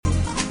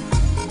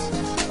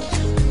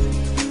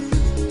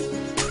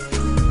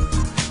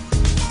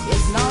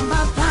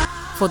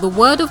For the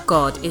word of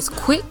God is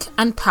quick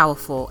and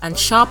powerful and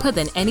sharper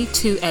than any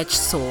two-edged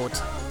sword.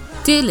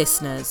 Dear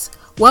listeners,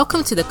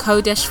 welcome to the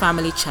Kodesh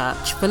Family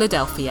Church,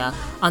 Philadelphia,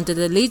 under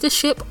the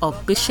leadership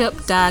of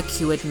Bishop Dag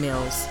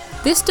Heward-Mills.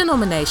 This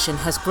denomination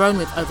has grown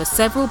with over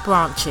several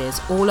branches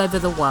all over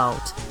the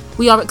world.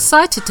 We are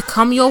excited to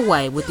come your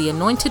way with the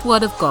anointed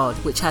word of God,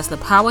 which has the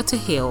power to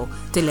heal,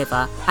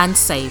 deliver, and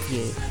save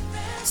you.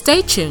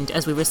 Stay tuned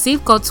as we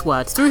receive God's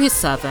word through his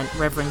servant,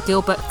 Reverend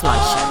Gilbert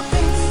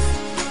Fleischer.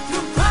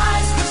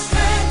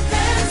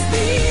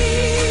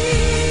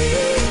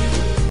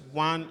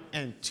 1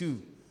 and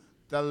 2.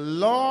 The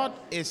Lord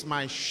is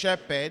my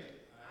shepherd,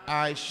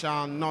 I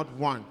shall not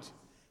want.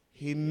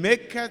 He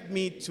maketh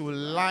me to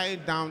lie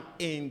down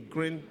in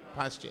green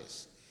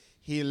pastures.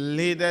 He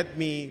leadeth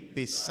me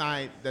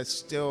beside the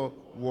still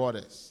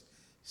waters.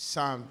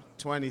 Psalm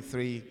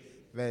 23,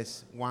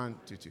 verse 1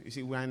 to 2. You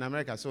see, we're in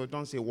America, so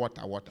don't say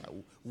water,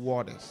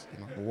 waters,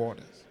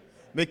 waters.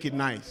 Make it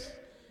nice.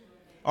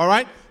 All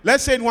right,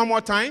 let's say it one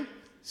more time.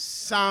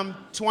 Psalm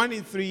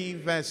 23,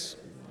 verse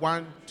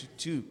 1 to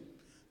 2.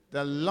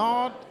 The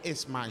Lord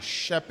is my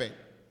shepherd,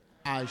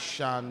 I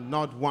shall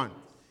not want.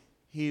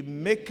 He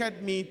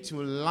maketh me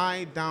to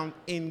lie down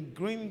in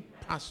green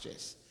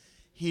pastures.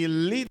 He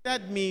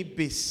leadeth me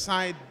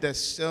beside the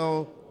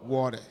still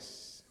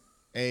waters.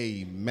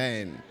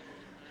 Amen.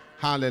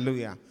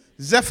 Hallelujah.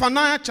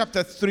 Zephaniah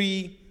chapter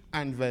 3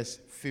 and verse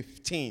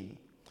 15.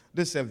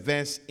 This is a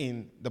verse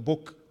in the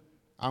book.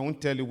 I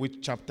won't tell you which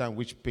chapter and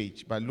which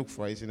page, but look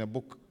for it. It's in a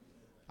book.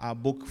 Our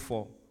book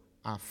for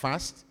our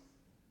fast.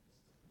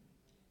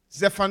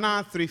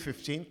 Zephaniah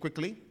 3:15,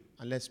 quickly,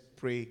 and let's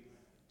pray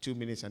 2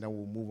 minutes and then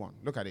we'll move on.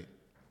 Look at it.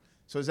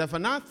 So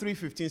Zephaniah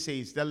 3:15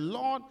 says, the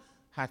Lord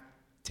hath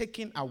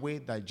taken away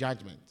thy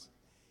judgment.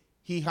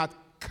 He hath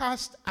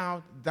cast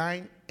out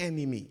thine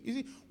enemy. You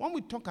see, when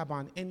we talk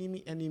about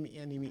enemy,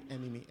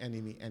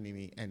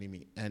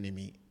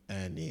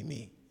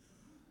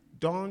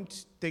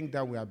 don't think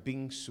that we are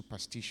being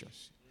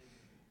superstitious.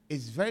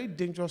 It's very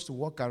dangerous to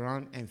walk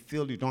around and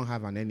feel you don't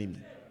have an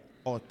enemy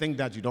or think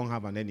that you don't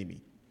have an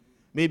enemy.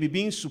 Maybe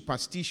being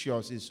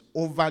superstitious is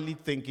overly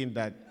thinking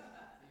that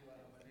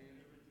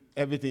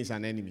everything is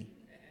an enemy.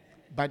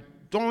 But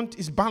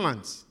it's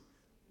balance.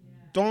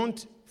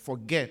 Don't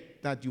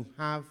forget that you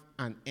have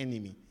an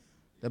enemy.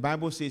 The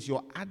Bible says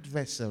your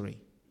adversary,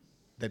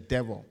 the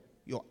devil.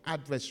 Your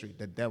adversary,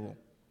 the devil.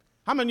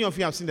 How many of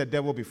you have seen the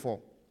devil before?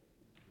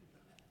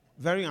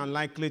 Very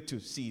unlikely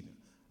to see it.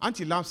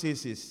 Auntie Love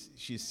says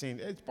she's saying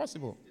it's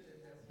possible.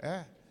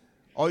 Yeah.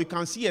 Or you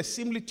can see a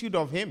similitude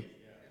of him.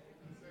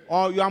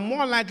 Or you are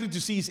more likely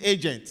to see his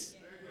agents.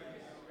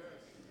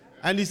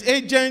 And his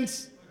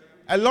agents,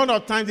 a lot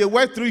of times, they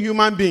work through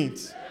human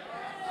beings.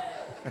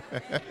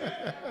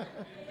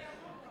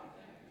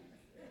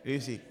 You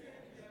see.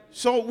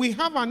 So we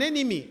have an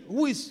enemy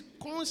who is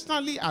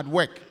constantly at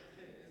work.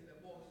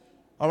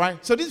 All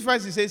right. So this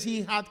verse, it says,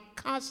 he had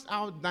cast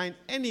out thine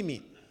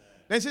enemy.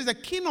 Then it says, the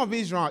King of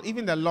Israel,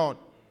 even the Lord,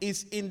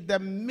 is in the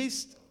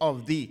midst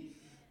of thee.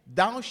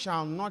 Thou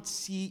shalt not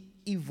see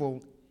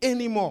evil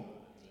anymore.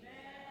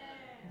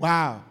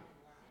 Wow.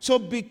 So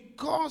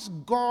because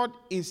God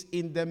is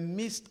in the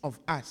midst of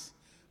us,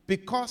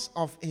 because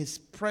of his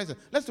presence.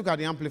 Let's look at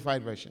the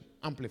Amplified Version.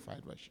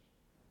 Amplified Version.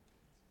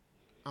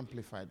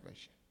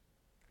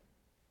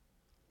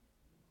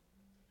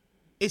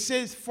 It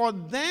says, for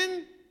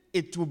then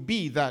it will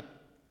be that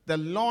the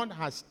Lord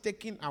has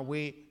taken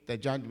away the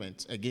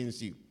judgment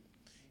against you.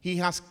 He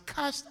has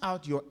cast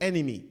out your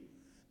enemy.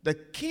 The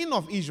King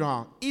of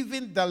Israel,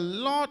 even the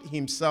Lord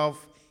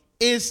himself,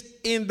 is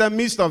in the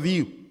midst of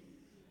you.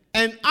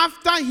 And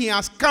after he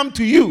has come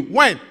to you,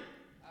 when?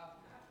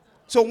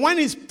 So when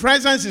his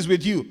presence is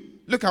with you,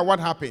 look at what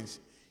happens.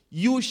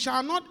 You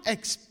shall not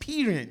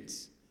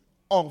experience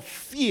or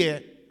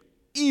fear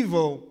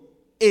evil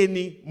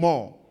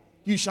anymore.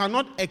 You shall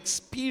not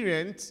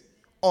experience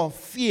or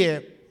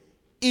fear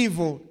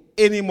evil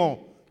anymore.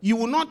 You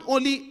will not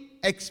only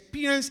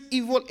experience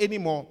evil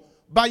anymore,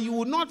 but you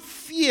will not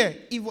fear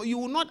evil. You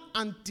will not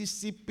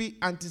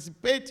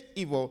anticipate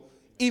evil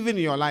even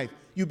in your life.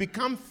 You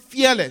become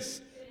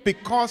fearless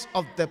because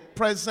of the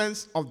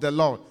presence of the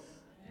Lord.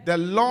 The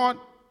Lord,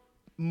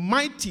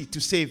 mighty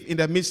to save in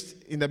the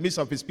midst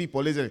of his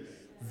people, isn't it?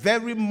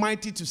 Very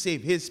mighty to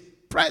save. His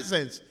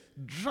presence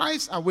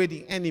drives away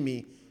the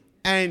enemy,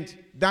 and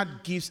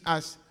that gives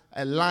us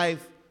a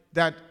life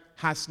that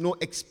has no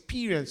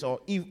experience of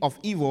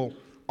evil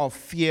or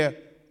fear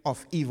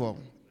of evil.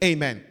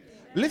 Amen.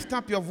 Lift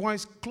up your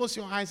voice, close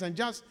your eyes, and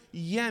just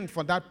yearn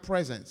for that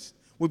presence.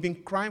 We've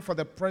been crying for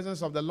the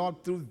presence of the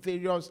Lord through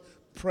various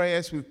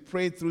prayers. We've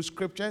prayed through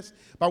scriptures.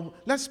 But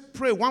let's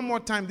pray one more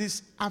time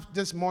this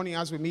morning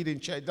as we meet in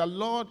church. The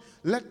Lord,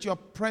 let your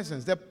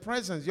presence,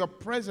 your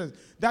presence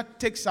that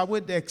takes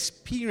away the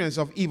experience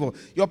of evil.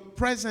 Your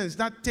presence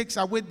that takes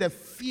away the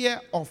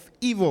fear of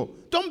evil.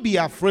 Don't be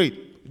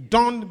afraid.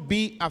 Don't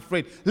be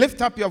afraid.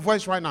 Lift up your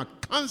voice right now.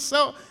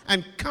 Cancel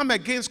and come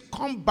against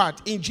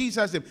combat in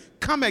Jesus' name.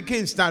 Come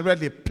against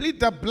directly.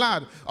 Plead the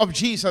blood of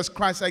Jesus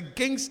Christ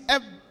against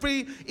every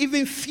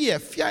even fear.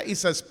 Fear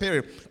is a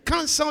spirit.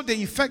 Cancel the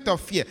effect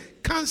of fear.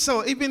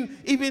 Cancel even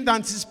the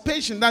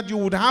anticipation that you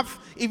would have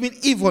even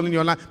evil in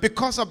your life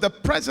because of the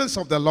presence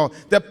of the Lord.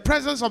 The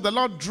presence of the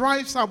Lord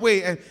drives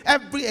away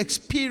every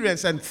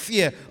experience and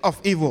fear of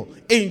evil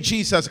in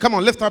Jesus. Come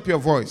on, lift up your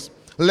voice.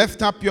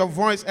 Lift up your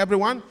voice,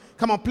 everyone.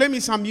 Come on, play me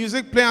some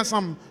music. Play us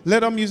some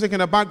little music in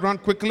the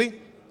background quickly.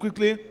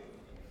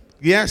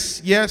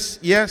 Yes.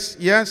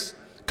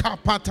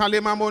 Kapatale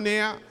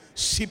mamonea,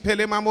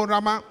 sipele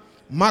mamorama,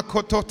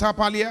 makoto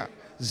tapalia,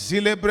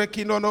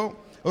 zilebrekinono,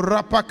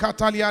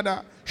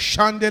 rapakataliada,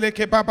 shandele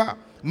kebaba,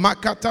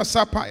 makata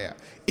sapaya,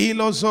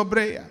 ilo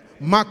zobreya,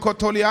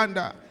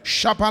 makotolianda,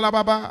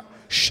 shapalababa,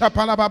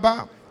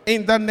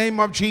 in the name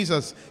of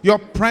Jesus. Your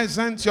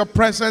presence that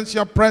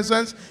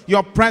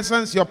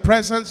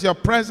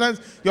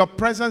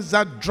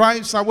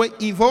drives away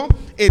evil.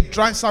 It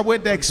drives away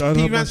the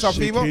experience of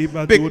evil.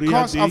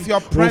 Because of your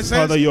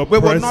presence, we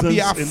will not be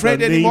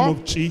afraid anymore.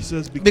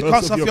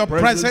 Because of your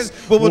presence,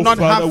 we will not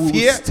have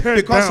fear.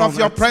 Because of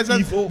your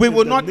presence, we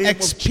will not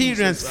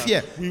experience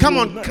fear. Come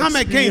on, come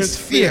against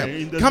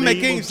fear. Come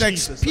against the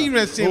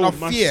experiencing of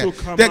fear,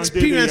 the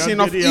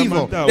experiencing of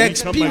evil, the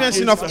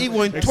experiencing of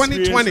evil in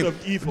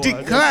 2020.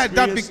 Declare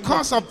that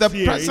because of the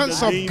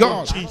presence of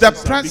God, the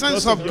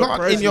presence of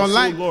God in your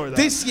life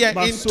this year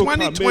in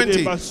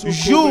 2020,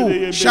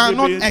 you shall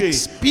not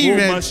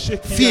experience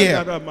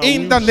fear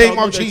in the name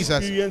of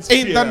Jesus.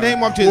 In the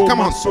name of Jesus. Come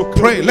on,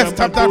 pray. Lift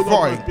up that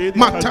voice.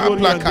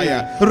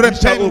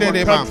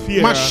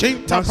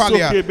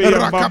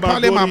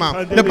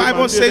 The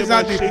Bible says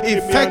that the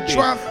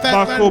effectual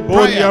fervent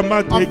prayer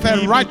of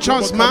a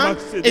righteous man,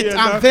 it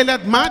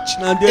availeth much.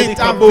 It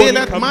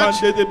availeth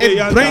much.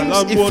 It brings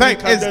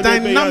effect. It's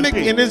dynamic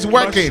in its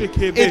working.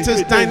 It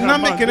is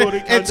dynamic in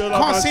it. It's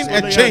causing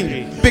a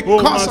change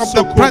because of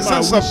the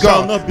presence of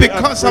God.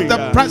 Because of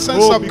the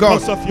presence of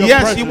God.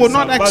 Yes, you will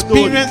not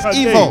experience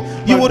evil.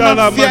 You will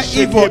not fear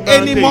evil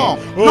anymore.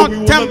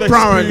 Not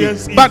temporarily,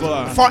 but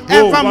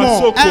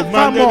forevermore.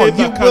 Evermore.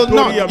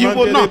 You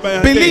will not.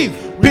 Believe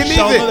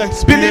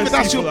it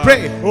as you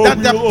pray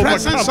that the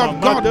presence of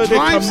God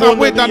drives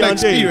away that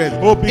experience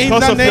in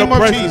the name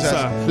of Jesus.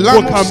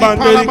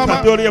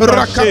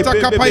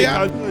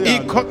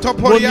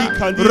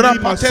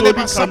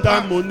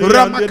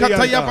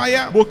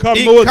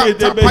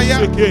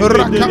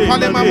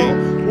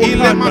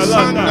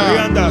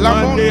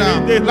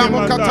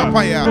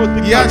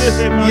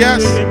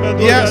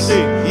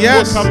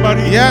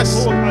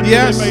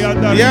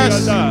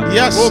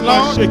 Yes,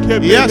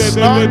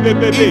 Lord.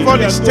 Evil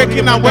is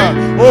taken away.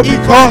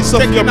 Because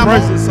of your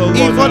presence, oh Lord.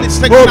 Evil is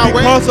taken away.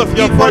 Because of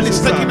your Evil is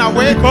taken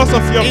away. Because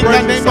of your presence.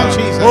 In the name of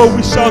Jesus. Oh,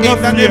 we shall not fear.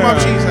 In the name of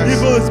Jesus.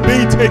 Evil is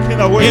being taken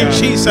away. In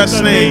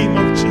Jesus' name.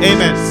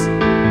 Amen.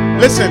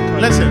 Listen.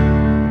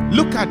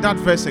 Look at that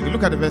verse again.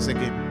 Look at the verse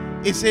again.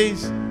 It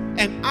says,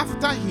 and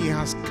after he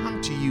has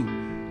come to you,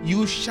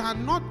 you shall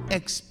not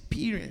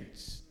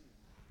experience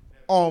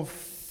or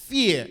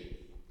fear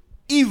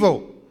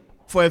evil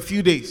for a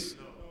few days.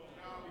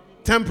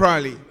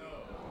 Temporarily.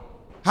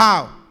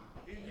 How?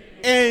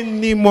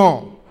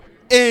 Anymore.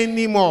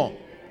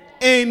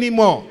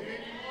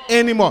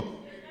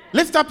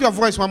 Lift up your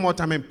voice one more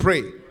time and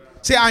pray.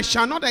 Say, I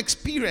shall not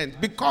experience,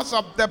 because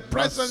of the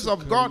presence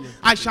of God,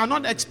 I shall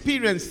not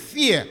experience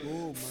fear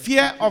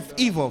of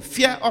evil.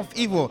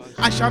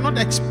 I shall not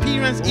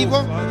experience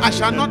evil. I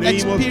shall not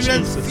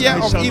experience fear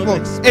of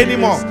evil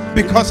anymore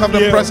because of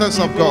the presence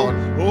of God.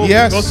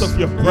 Yes.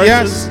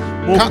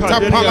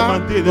 Katapala,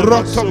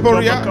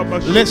 Rotoporia,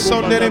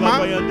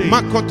 Lesonerema,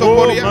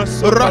 Makotoporia,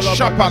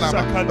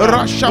 Rashapalaba,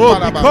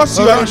 because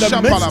you are in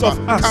the midst of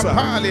us,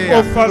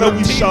 oh Father,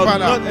 we shall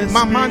not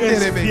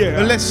experience fear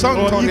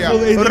or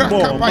evil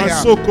anymore.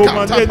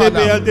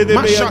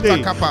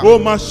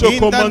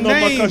 In the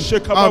name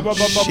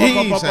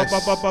of Jesus,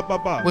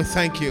 we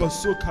thank you.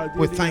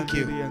 We thank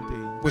you.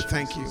 We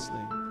thank you.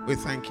 We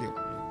thank you.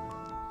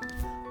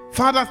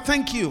 Father,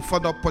 thank you for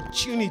the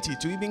opportunity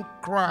to even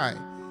cry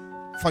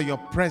for your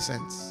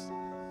presence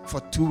for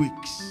 2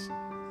 weeks.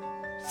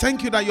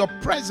 Thank you that your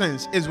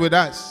presence is with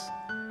us.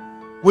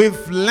 We're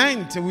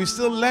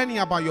still learning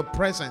about your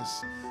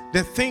presence.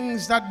 The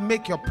things that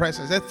make your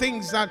presence, the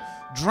things that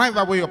drive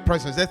away your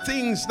presence, the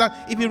things that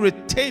even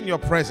retain your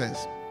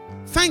presence.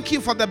 Thank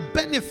you for the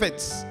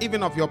benefits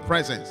even of your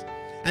presence.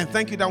 And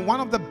thank you that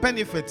one of the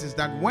benefits is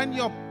that when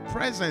your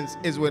presence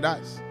is with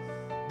us,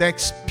 the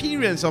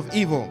experience of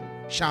evil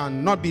shall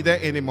not be there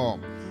anymore.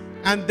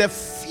 And the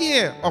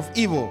fear of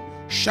evil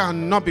shall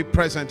not be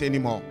present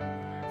anymore.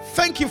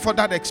 Thank you for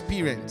that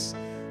experience.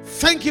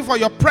 Thank you for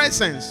your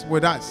presence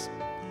with us.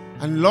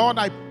 And Lord,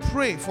 I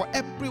pray for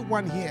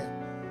everyone here,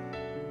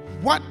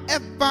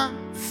 whatever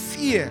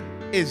fear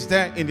is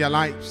there in their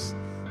lives,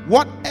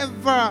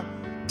 whatever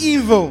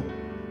evil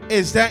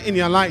is there in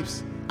their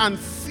lives, and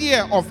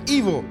fear of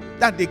evil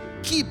that they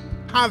keep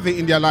having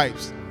in their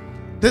lives,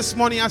 this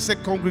morning as a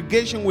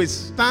congregation we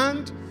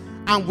stand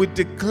and we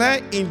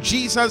declare in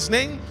Jesus'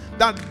 name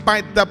that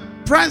by the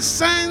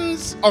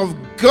presence of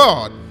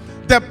God,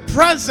 the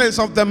presence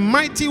of the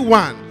mighty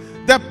one,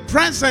 the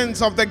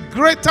presence of the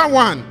greater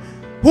one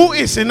who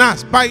is in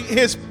us, by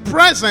his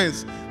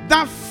presence,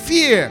 that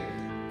fear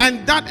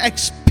and that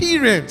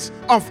experience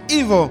of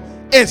evil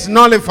is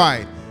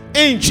nullified.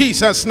 In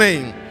Jesus'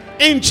 name.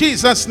 In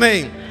Jesus'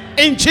 name.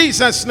 In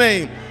Jesus'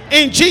 name.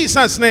 In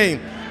Jesus' name.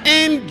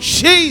 In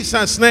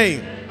Jesus'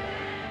 name.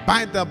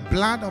 By the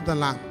blood of the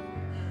Lamb.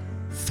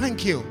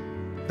 Thank you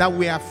that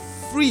we are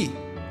free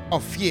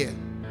of fear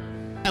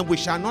and we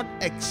shall not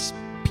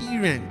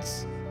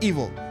experience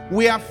evil.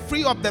 We are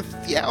free of the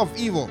fear of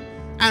evil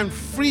and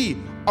free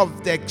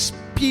of the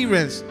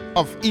experience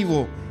of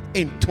evil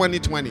in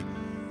 2020.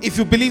 If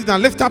you believe that,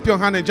 lift up your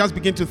hand and just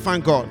begin to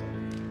thank God.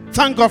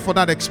 Thank God for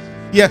that.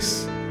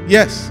 Yes.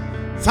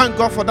 Thank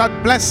God for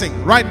that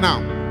blessing right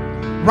now.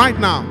 Right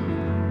now.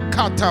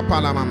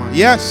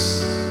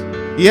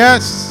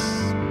 Yes.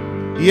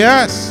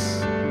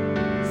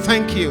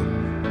 Thank you.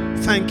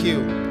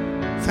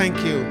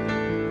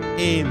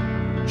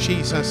 In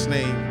Jesus'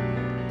 name.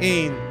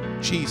 In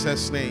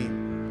Jesus'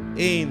 name.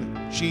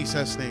 In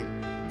Jesus' name.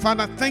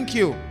 Father, thank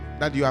you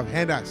that you have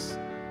heard us,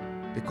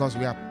 because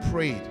we have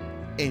prayed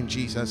in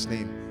Jesus'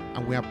 name.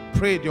 And we have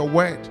prayed your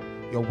word,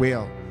 your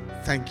will.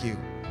 Thank you.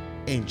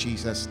 In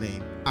Jesus'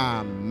 name.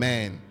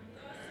 Amen.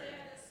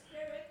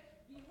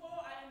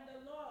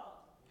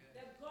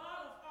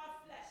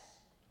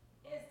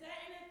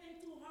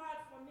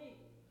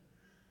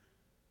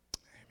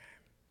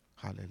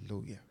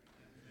 Hallelujah.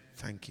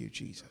 Thank you,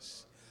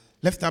 Jesus.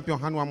 Lift up your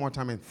hand one more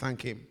time and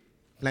thank him.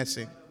 Bless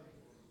him.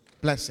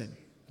 Bless him.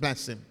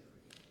 Bless him.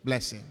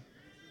 Bless him.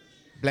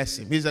 Bless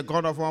him. He's the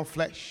God of all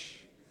flesh.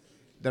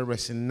 There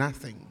is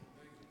nothing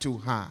too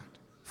hard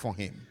for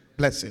him.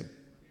 Bless him.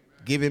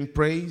 Give him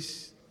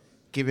praise.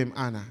 Give him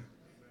honor.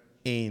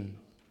 In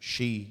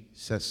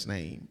Jesus'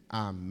 name.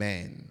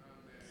 Amen.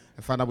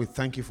 And Father, we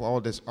thank you for all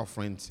these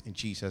offerings in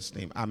Jesus'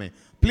 name. Amen.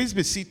 Please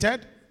be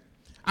seated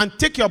and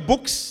take your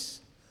books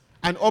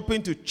and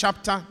open to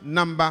chapter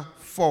number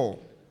 4.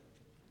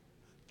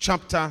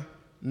 Chapter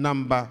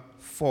number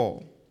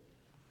 4.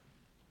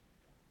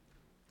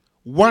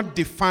 What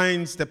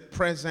defines the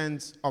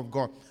presence of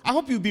God? I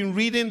hope you've been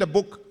reading the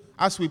book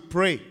as we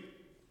pray.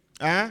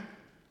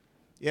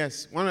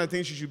 Yes, one of the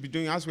things you should be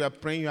doing as we are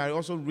praying, you are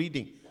also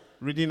reading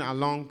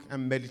along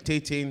and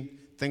meditating,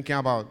 thinking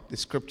about the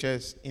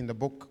scriptures in the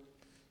book.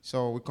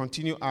 So we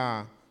continue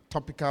our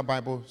topical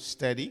Bible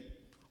study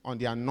on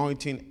the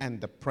anointing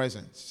and the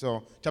presence.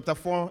 So chapter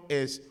 4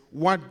 is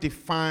what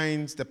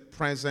defines the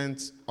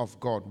presence of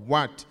God.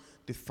 What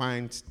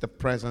defines the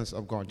presence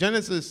of God?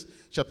 Genesis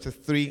chapter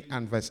 3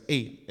 and verse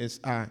 8 is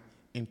our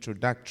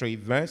introductory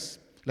verse.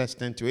 Let's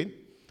turn to it.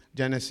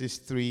 Genesis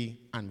 3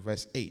 and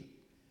verse 8.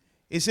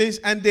 It says,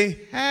 and they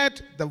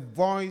heard the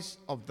voice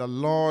of the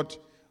Lord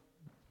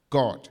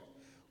God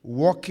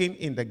walking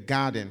in the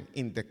garden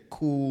in the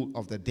cool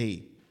of the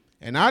day.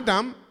 And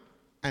Adam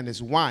and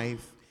his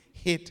wife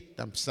hid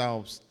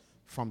themselves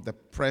from the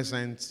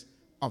presence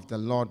of the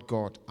Lord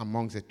God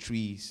amongst the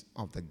trees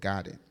of the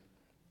garden.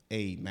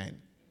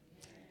 Amen.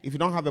 If you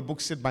don't have a book,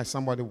 sit by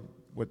somebody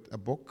with a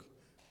book.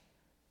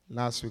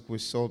 Last week we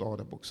sold all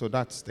the books. So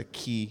that's the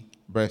key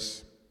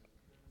verse.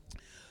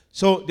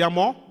 So there are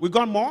more. We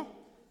got more.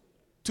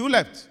 2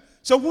 left.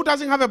 So who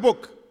doesn't have a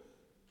book?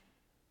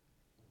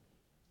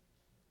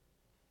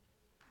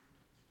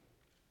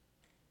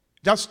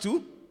 Just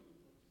 2?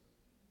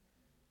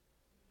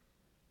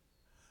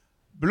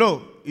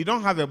 Blow, you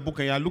don't have a book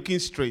and you are looking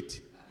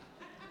straight.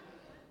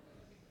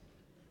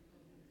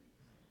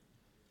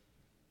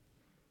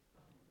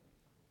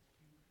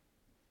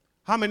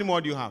 How many more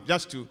do you have?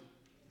 Just 2.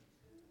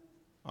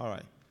 All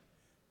right.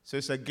 So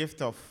it's a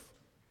gift of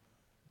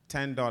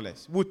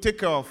 $10. We'll take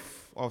care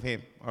of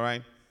him. All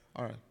right.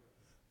 All right.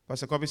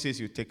 Pastor Kobe says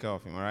you take care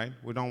of him. All right.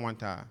 We don't want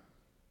Pastor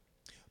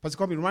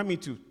Kobe, remind me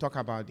to talk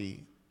about the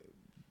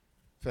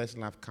First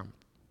Life Camp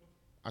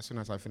as soon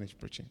as I finish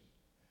preaching.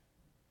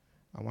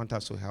 I want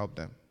us to help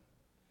them.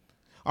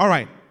 All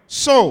right.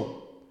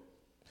 So,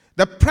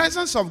 the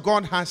presence of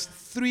God has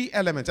 3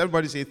 elements.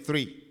 Everybody say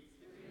 3.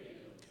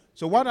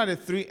 So, what are the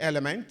 3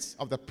 elements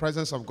of the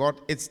presence of God?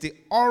 It's the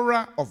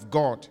aura of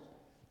God,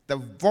 the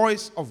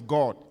voice of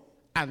God,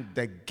 and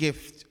the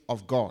gift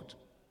of God.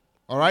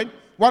 All right?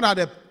 What are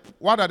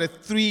the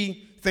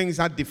 3 things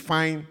that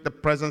define the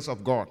presence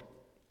of God?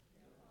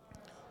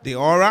 The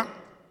aura,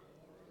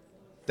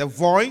 the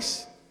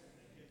voice,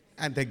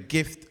 and the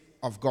gift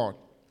of God.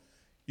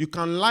 You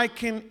can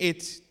liken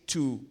it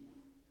to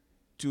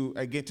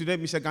again today.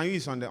 Mr. Ganyu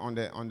is on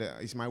the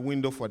is my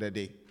window for the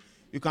day.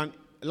 You can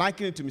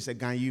liken it to Mr.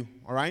 Ganyu.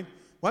 All right.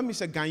 When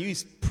Mr. Ganyu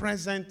is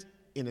present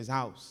in his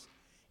house,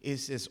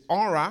 is his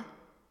aura,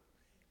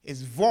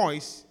 his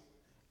voice,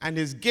 and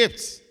his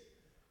gifts,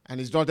 and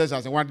his daughters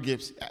as what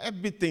gifts?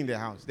 Everything in the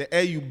house, the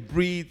air you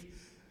breathe,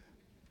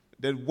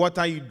 the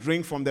water you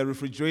drink from the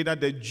refrigerator,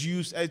 the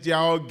juice, they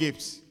are all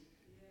gifts.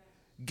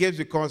 Gifts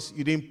because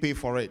you didn't pay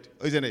for it,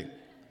 isn't it?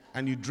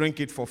 And you drink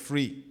it for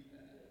free.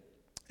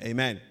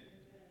 Amen.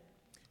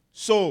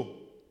 So,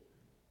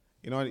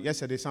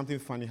 yesterday something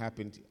funny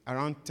happened.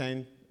 Around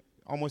 10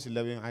 almost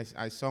 11,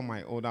 I saw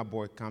my older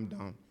boy come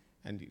down,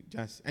 and he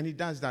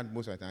does that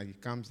most of the time. He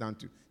comes down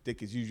to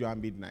take his usual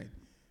midnight,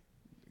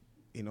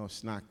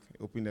 snack,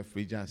 open the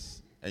fridge,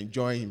 just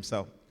enjoy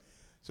himself.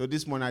 So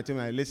this morning I told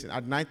him, listen,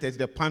 at 9:30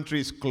 the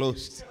pantry is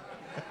closed.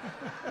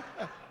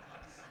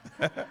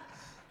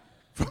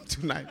 From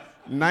tonight,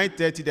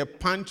 9:30 the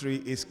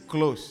pantry is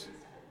closed.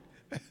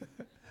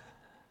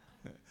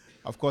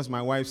 Of course,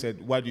 my wife said,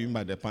 what do you mean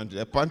by the pantry?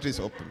 The pantry is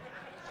open.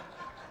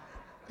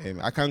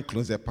 Amen. I can't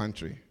close the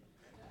pantry.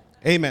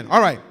 Amen. All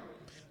right.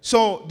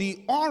 So the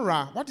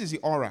aura, what is the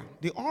aura?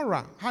 The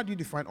aura, how do you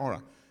define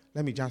aura?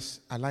 Let me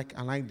I like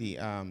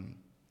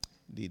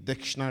the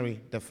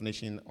dictionary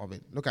definition of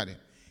it. Look at it.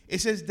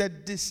 It says the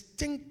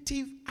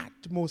distinctive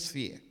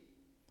atmosphere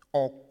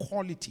or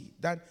quality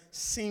that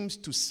seems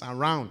to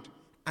surround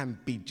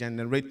and be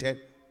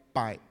generated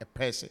by a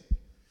person.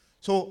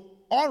 So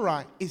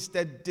aura is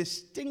the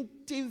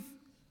distinctive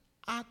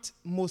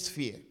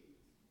atmosphere.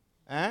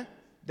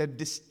 The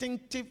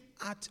distinctive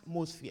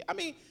atmosphere. I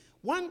mean,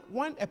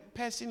 when a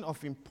person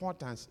of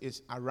importance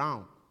is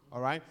around,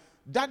 all right,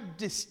 that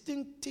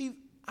distinctive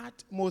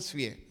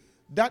atmosphere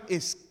that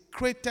is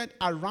created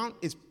around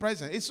his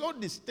presence, it's so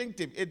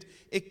distinctive.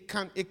 It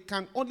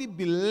can only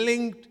be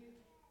linked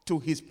to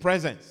his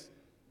presence.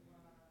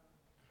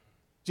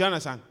 Do you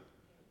understand?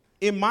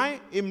 In my,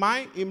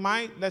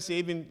 let's say,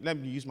 even let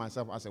me use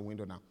myself as a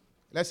window now.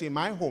 Let's say in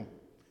my home,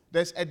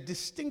 there's a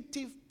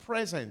distinctive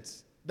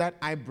presence that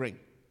I bring,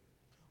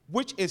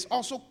 which is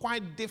also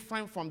quite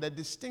different from the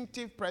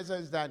distinctive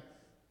presence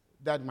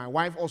that my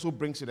wife also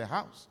brings to the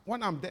house.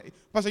 When I'm there,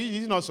 Pastor,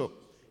 you know so.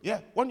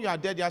 Yeah, when you are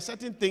there, there are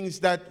certain things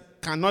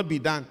that cannot be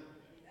done.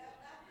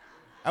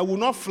 I will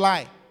not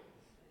fly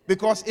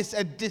because it's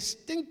a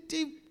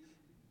distinctive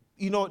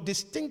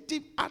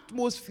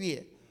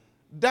atmosphere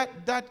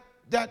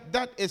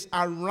that is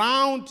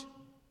around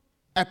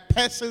a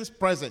person's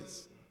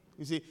presence.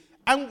 You see,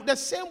 and the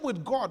same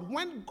with God.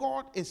 When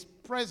God is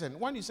present,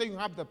 when you say you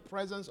have the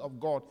presence of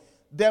God,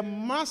 there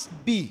must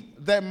be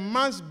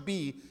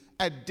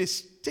a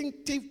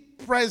distinctive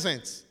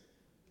presence.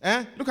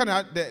 Look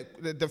at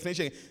the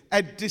definition.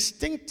 A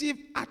distinctive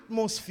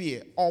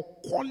atmosphere or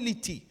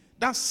quality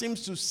that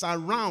seems to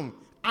surround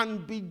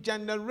and be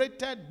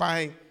generated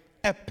by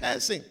a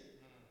person.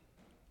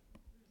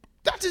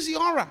 That is the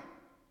aura.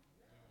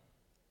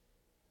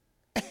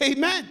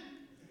 Amen.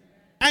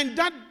 And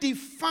that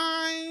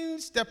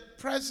defines the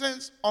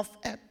presence of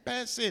a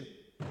person.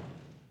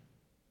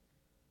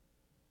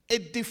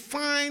 It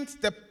defines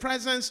the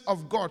presence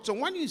of God. So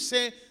when you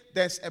say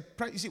there's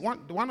you see,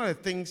 one of the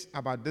things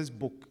about this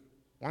book,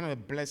 one of the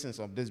blessings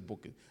of this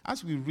book,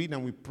 as we read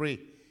and we pray,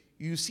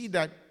 you see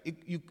that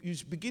you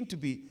begin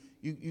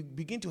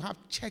to have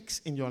checks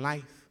in your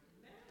life.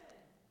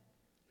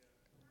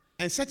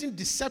 And certain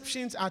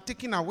deceptions are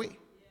taken away.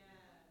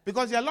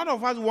 Because there are a lot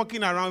of us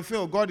walking around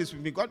feel God is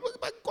with me. God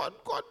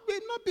may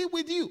not be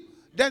with you.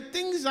 The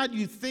things that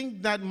you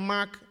think that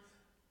mark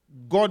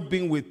God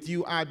being with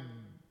you are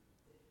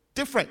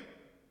different.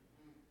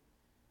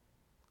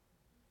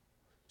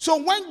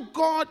 So when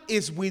God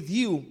is with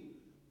you,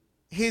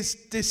 his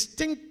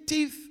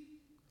distinctive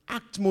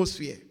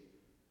atmosphere,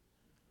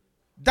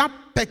 that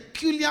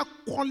peculiar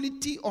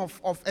quality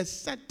of a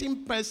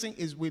certain person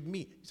is with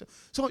me.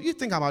 So you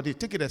think about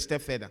it, take it a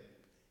step further.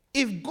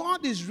 If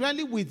God is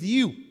really with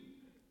you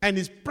and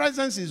his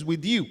presence is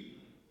with you,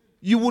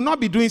 you will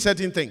not be doing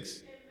certain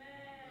things.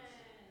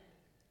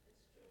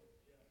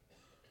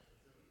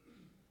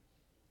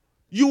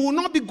 You will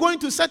not be going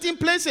to certain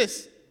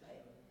places.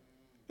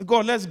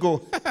 God, let's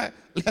go.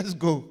 Let's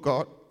go,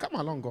 God. Come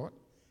along, God.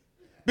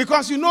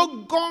 Because you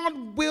know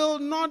God will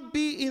not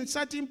be in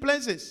certain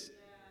places.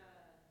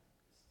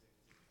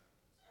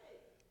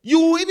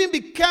 You will even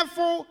be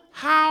careful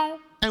how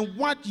and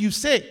what you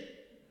say.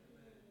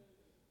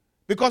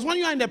 Because when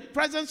you are in the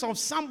presence of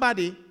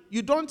somebody,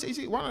 you don't, you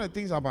see, one of the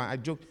things about, I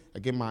joke,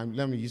 again,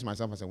 let me use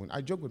myself as a winner.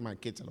 I joke with my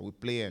kids and we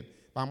play,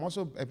 but I'm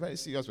also very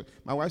serious.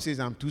 My wife says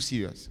I'm too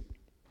serious.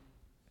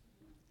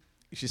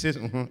 She says,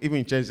 even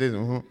in church says,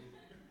 You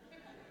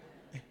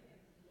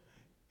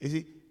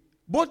see,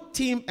 both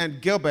Tim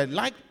and Gilbert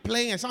like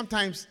playing, and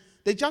sometimes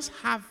they just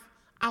have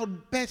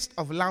outbursts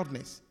of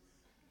loudness.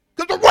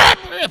 I don't like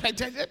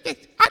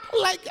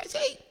it. I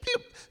say,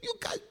 you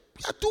guys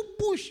are too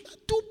push.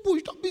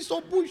 Don't be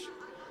so push.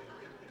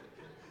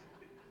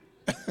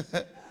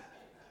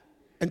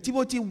 And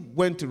Timothy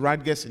went to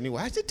Rutgers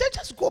anyway. I said,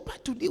 just go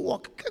back to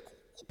Newark. Go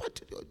back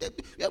to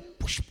you're a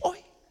push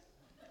boy.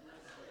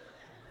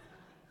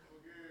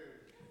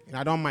 And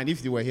I don't mind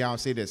if they were here, I'll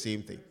say the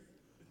same thing.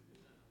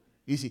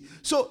 You see,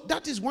 so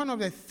that is one of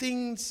the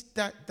things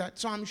that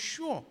so I'm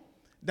sure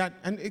that,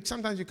 and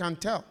sometimes you can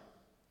tell,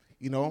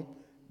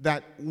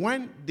 that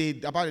when they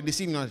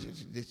see me,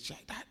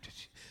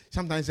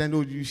 sometimes I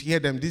know you hear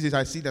them. This is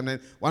I see them, and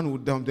one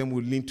of them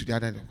will lean to the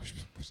other. And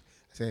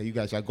say, you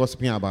guys are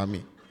gossiping about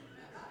me.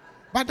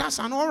 But that's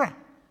an aura.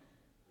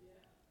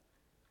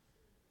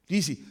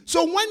 You see,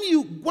 so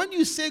when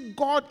you say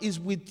God is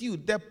with you,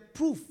 the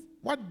proof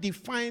what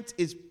defines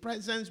his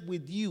presence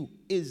with you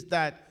is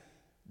that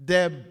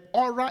the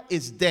aura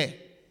is there.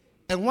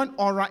 And when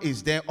aura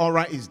is there,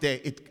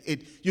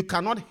 you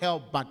cannot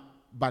help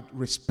but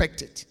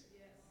respect it.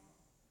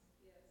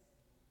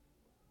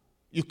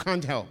 You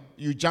can't help.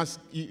 You just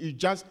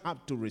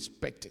have to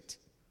respect it.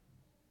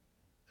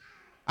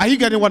 Are you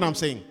getting what I'm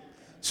saying?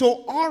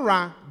 So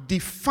aura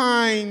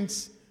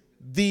defines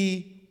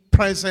the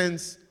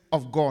presence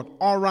of God.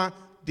 Aura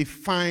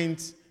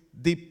defines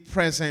the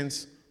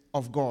presence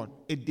of God.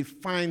 It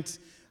defines,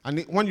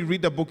 and when you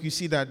read the book, you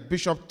see that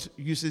Bishop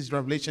uses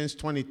Revelations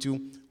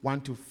 22,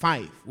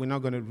 1-5. We're not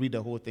going to read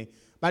the whole thing.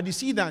 But you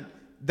see that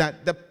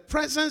the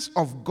presence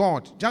of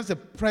God, just the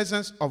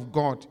presence of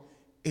God,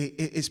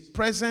 his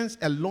presence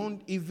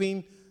alone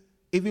even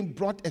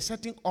brought a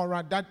certain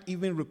aura that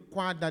even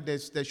required that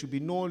there should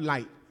be no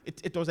light.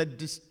 It was a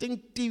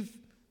distinctive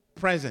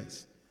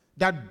presence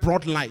that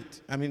brought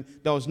light. I mean,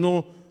 there was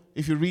no,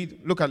 if you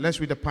read, let's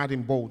read the part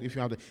in bold, if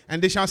you have it.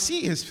 And they shall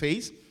see his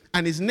face,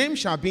 and his name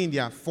shall be in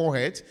their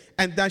foreheads,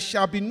 and there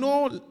shall be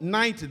no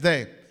night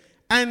there.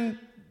 And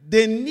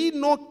they need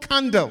no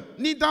candle,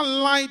 neither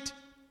light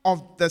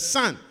of the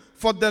sun.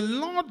 For the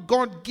Lord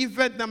God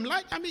giveth them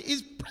light. I mean,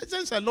 his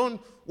presence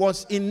alone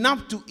was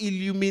enough to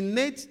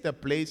illuminate the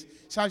place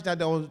such that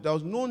there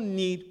was no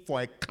need for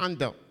a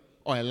candle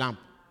or a lamp.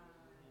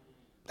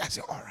 That's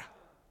the aura.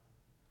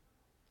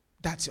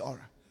 That's the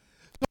aura.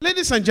 So,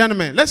 ladies and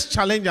gentlemen, let's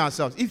challenge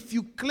ourselves. If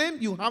you claim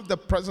you have the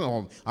presence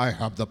of, I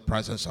have the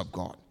presence of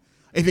God.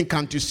 Even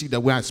can't you see the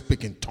way I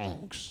speak in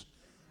tongues?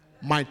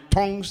 My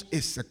tongues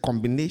is a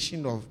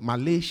combination of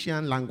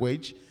Malaysian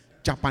language,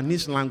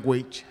 Japanese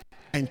language,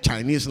 and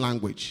Chinese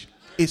language.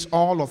 It's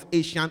all of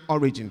Asian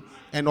origin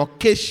and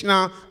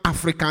occasional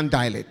African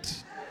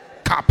dialect.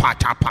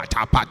 Kapata,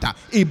 pata, pata.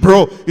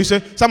 Ibro. You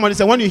say, somebody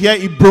said, when you hear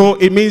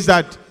Ibro, it means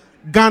that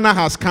Ghana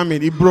has come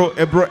in.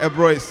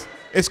 Ibro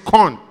is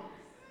corn.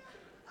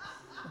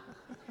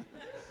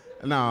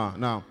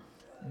 No.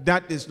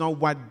 That is not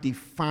what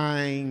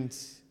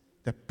defines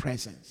the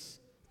presence.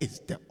 It's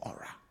the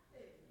aura.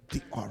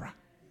 The aura.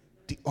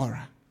 The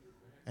aura.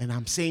 And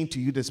I'm saying to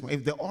you this morning,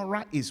 if the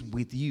aura is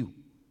with you,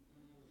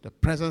 the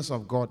presence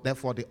of God,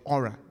 therefore the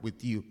aura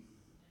with you,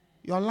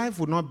 your life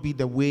will not be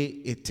the way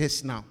it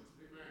is now.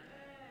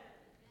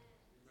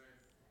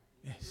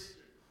 Yes.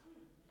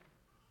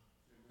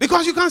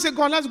 Because you can't say,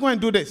 God, let's go and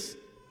do this.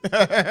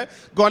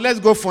 God, let's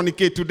go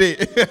fornicate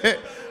today.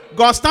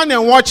 God, stand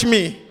and watch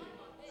me.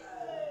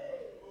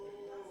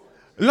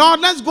 Lord,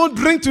 let's go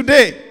drink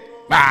today.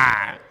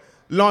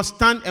 Lord,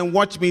 stand and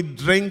watch me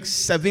drink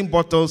 7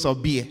 bottles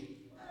of beer.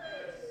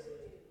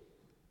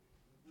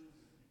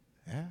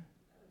 Yeah.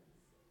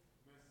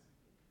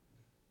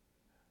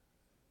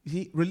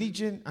 See,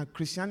 religion and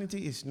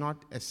Christianity is not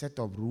a set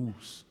of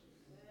rules.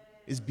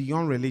 It's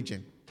beyond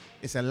religion.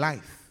 It's a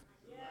life.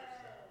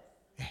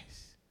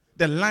 Yes.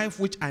 The life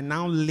which I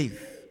now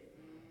live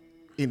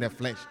in the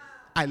flesh,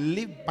 I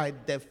live by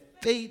the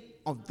faith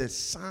of the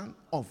Son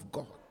of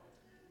God.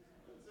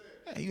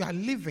 You are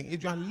living.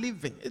 You are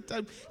living.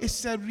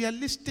 It's a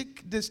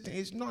realistic distance.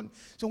 It's not.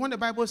 So when the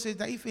Bible says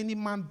that if any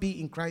man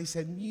be in Christ,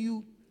 a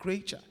new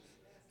creature.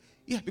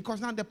 Yeah,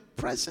 because now the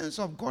presence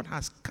of God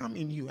has come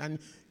in you and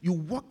you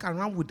walk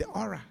around with the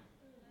aura.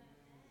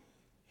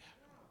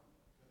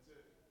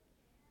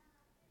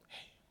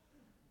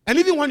 And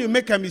even when you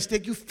make a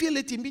mistake, you feel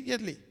it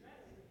immediately.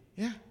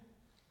 Yeah.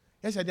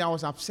 Yesterday I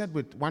was upset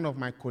with one of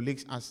my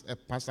colleagues as a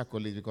pastor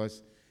colleague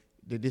because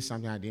they did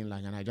something I didn't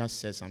like and I just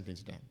said something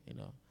to them,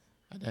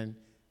 And then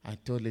I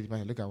told Lady,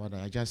 look at what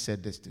I just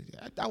said this to you.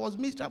 I was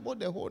miserable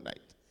the whole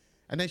night.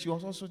 And then she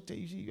was also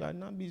telling you, you are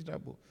not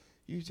miserable.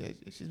 You said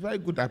she's very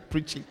good at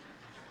preaching.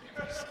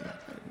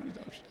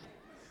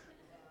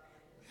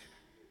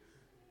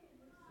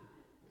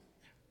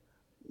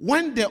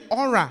 When the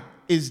aura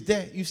is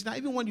there, you see,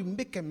 even when you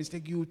make a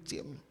mistake, you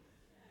tell me,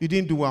 you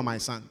didn't do well, my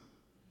son.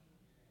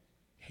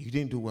 You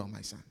didn't do well,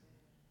 my son.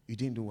 You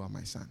didn't do well,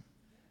 my son.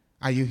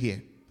 Are you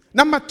here?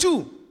 Number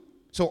 2.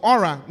 So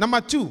aura.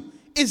 Number 2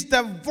 is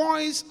the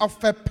voice of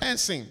a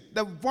person.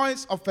 The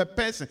voice of a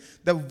person.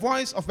 The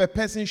voice of a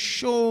person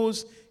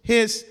shows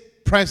his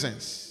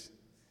presence.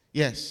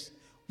 Yes.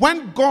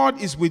 When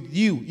God is with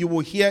you, you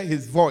will hear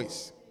his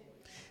voice.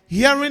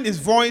 Hearing his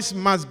voice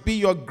must be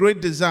your great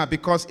desire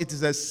because it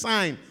is a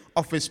sign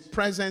of his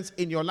presence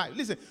in your life.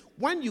 Listen,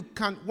 when you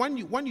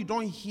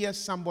don't hear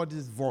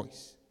somebody's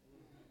voice,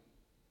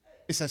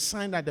 it's a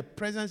sign that the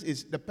person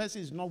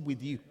is not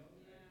with you.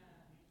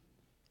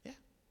 Yeah.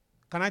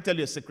 Can I tell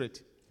you a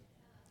secret?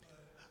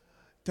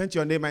 Turn to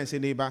your neighbor and say,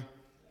 neighbor,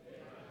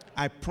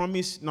 I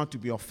promise not to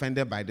be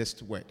offended by this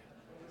word.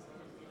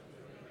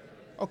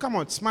 Oh, come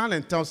on, smile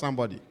and tell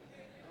somebody.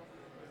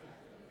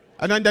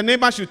 And then the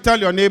neighbor should tell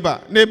your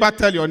neighbor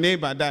tell your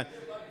neighbor that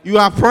you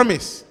have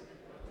promised.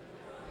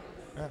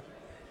 Yeah.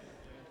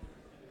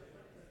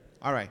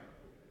 All right.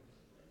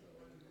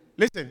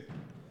 Listen,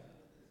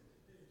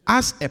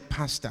 as a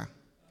pastor,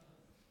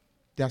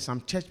 there are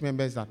some church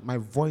members that my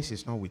voice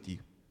is not with you.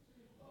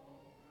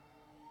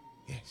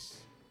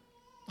 Yes.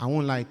 I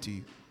won't lie to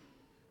you.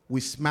 We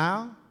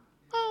smile.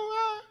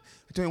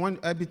 I tell you,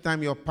 every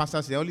time your pastor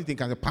says, the only thing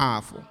is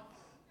powerful.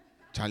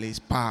 Charlie, it's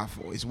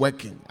powerful. It's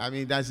working. I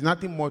mean, there's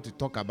nothing more to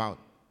talk about.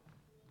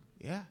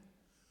 Yeah.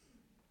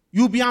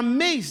 You'll be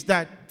amazed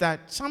that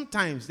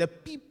sometimes the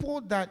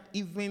people that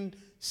even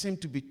seem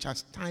to be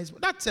chastised,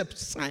 that's a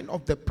sign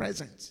of the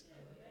presence.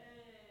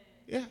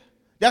 Yeah.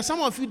 There are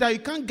some of you that you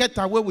can't get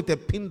away with a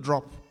pin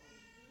drop.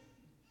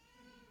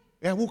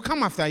 Yeah, we'll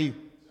come after you.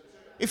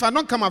 If I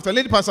don't come after,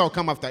 lady pastor will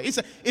come after.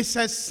 It's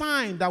a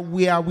sign that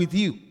we are with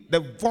you.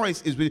 The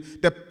voice is with you.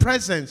 The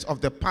presence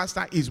of the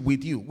pastor is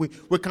with you.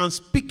 We can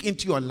speak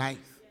into your life.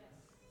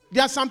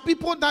 There are some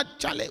people that,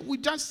 Charlie, we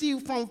just see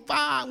you from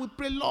far. We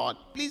pray, Lord,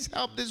 please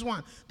help this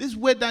one. This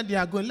way that they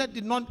are going, let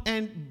it not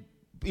end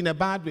in a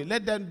bad way.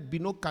 Let there be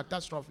no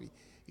catastrophe.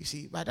 You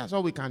see, but that's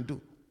all we can do.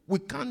 We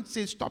can't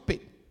say stop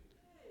it.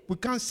 We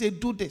can't say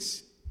do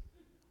this.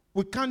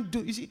 We can't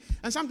do, you see.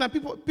 And sometimes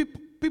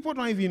people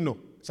don't even know.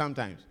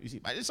 Sometimes, you see.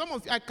 But some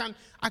of you,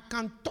 I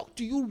can talk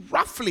to you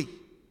roughly.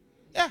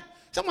 Yeah.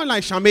 Someone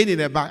like Charmaine in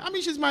the back. I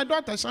mean, she's my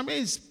daughter.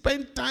 Charmaine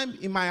spent time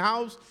in my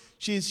house.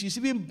 She's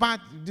even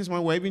bathed, this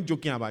one we're even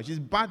joking about. She's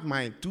bathed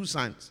my 2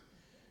 sons.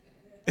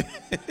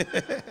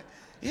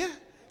 Yeah.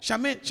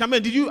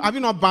 Charmaine, have you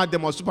not bathed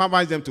them or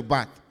supervised them to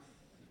bath?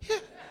 Yeah.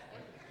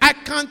 I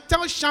can't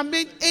tell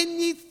Charmaine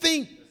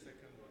anything.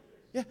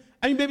 Yeah.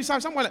 And maybe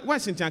someone like,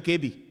 where's Cynthia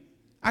KB?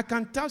 I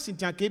can tell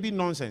Cynthia KB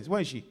nonsense.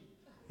 Where is she?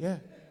 Yeah.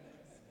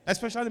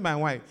 Especially my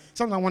wife.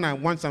 Sometimes when I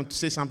want them to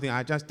say something,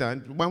 I just tell.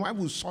 My wife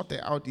will sort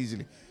it out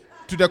easily.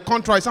 To the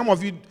contrary, some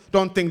of you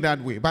don't think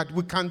that way. But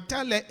we can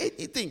tell her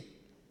anything.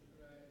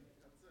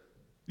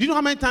 Do you know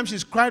how many times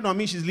she's cried on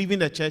me she's leaving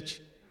the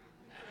church?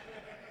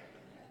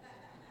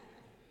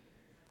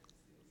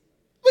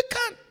 We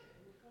can't.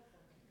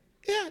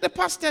 Yeah, the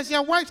pastors,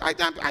 your wives,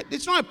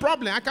 it's not a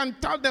problem. I can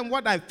tell them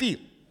what I feel.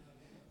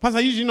 Pastor,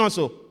 usually not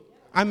so.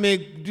 I'll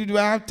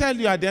tell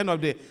you at the end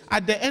of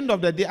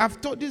the day, I've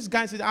told this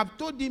guy, I've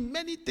told him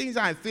many things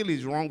I feel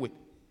is wrong with.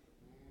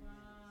 Wow.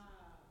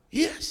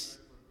 Yes.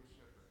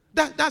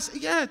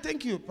 Yeah,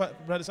 thank you,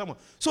 Brother Samuel.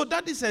 So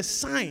that is a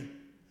sign.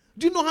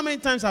 Do you know how many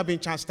times I've been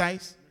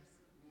chastised?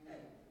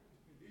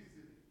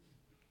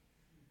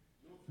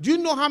 Do you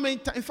know how many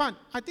times? In fact,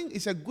 I think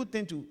it's a good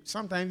thing to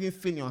sometimes even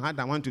feel in your heart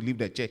I want to leave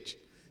the church.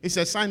 It's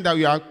a sign that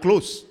you are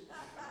close.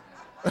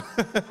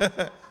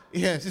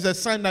 Yes, it's a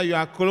sign that you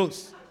are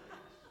close.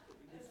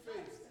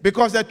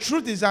 Because the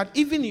truth is that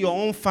even in your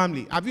own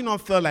family, have you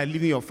not felt like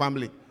leaving your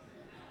family?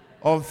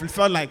 Or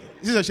felt like,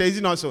 is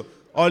it not so?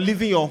 Or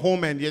leaving your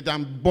home and yet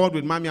I'm bored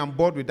with mommy, I'm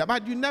bored with that.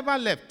 But you never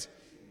left.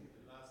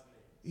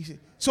 You see?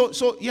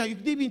 So yeah, you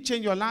didn't even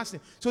change your last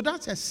name. So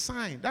that's a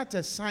sign. That's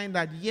a sign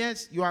that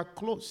yes, you are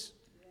close.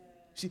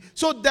 See?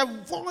 So the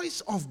voice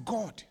of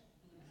God.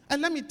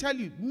 And let me tell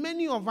you,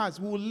 many of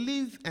us will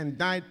live and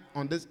die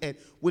on this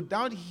earth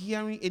without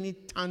hearing any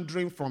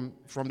thundering from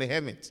the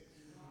heavens.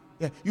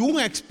 Yeah, you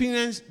won't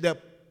experience the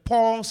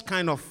Paul's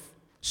kind of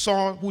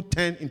Saul who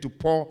turned into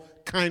Paul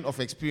kind of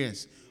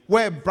experience,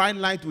 where a bright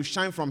light will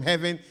shine from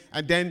heaven,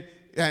 and then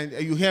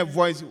you hear a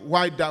voice,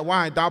 why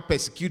are thou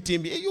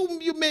persecuting me?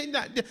 You may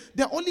not,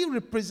 the only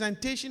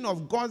representation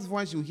of God's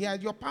voice you hear are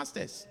your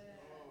pastors,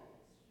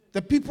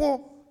 the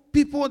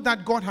people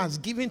that God has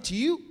given to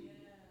you,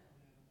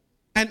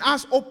 and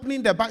us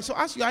opening the Bible. So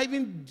as you are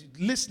even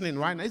listening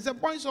right now, it's the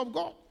voice of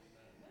God.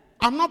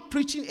 I'm not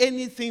preaching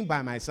anything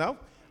by myself.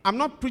 I'm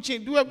not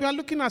preaching. We are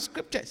looking at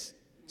scriptures.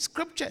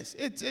 Scriptures.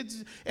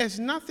 It's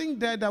nothing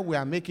there that we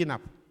are making up.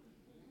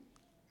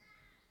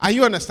 Are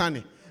you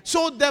understanding?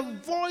 So the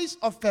voice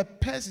of a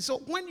person. So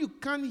when you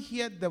can't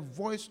hear the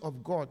voice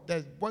of God,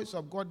 the voice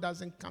of God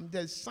doesn't come.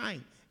 There's a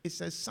sign. It's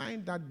a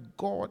sign that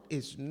God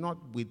is not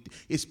with.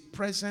 His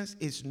presence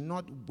is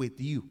not with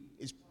you.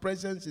 His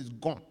presence is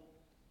gone.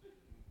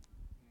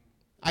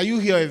 Are you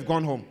here or have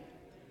gone home?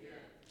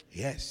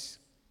 Yes.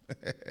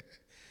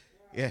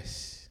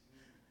 Yes.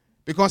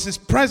 Because his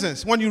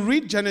presence, when you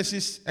read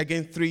Genesis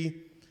again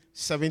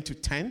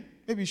 3:7-10,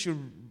 maybe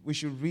we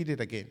should read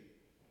it again.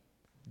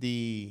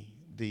 The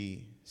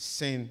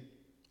sin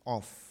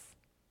of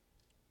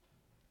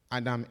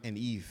Adam and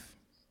Eve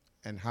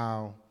and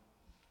how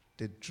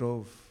they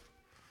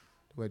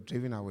were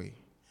driven away.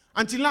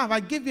 Until now, I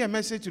gave you a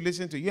message to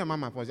listen to. You and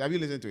Mama, have you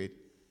listened to it?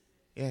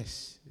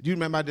 Yes. Do you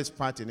remember this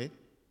part in it?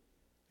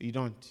 You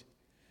don't.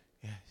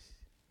 Yes.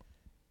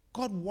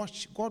 God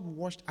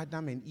washed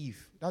Adam and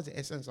Eve. That's the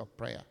essence of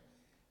prayer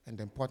and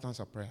the importance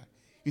of prayer.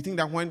 You think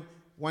that when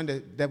the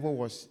devil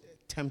was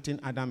tempting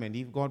Adam and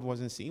Eve, God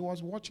wasn't seeing? He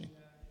was watching.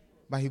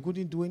 But he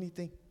couldn't do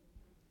anything.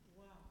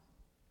 Wow.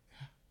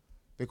 Yeah.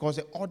 Because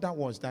the order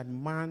was that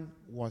man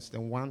was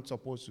the one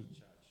supposed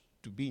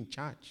to be in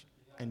charge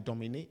and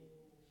dominate.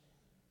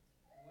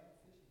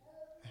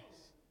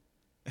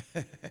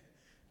 Yes.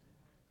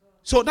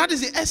 So that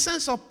is the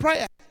essence of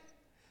prayer.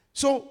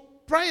 So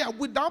prayer,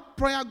 without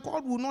prayer,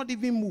 God will not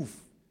even move.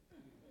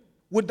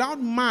 Without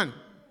man,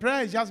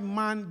 prayer is just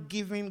man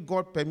giving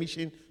God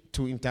permission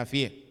to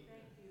interfere.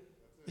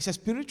 It's a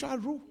spiritual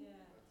rule.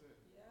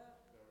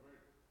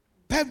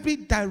 Very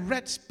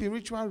direct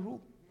spiritual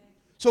rule.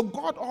 So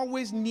God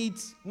always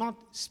needs not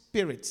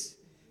spirits,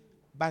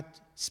 but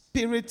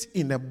spirit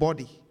in the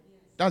body.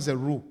 That's a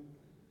rule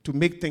to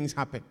make things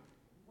happen.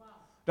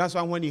 That's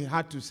why when he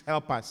had to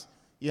help us,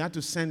 he had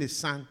to send his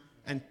son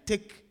and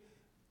take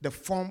the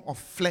form of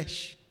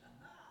flesh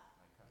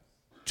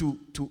to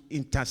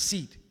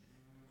intercede,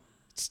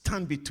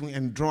 stand between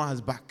and draw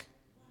us back.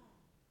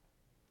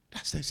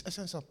 That's the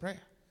essence of prayer.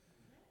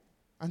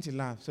 Auntie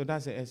laugh. So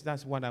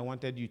that's what I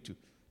wanted you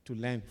to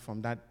learn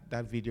from that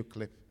video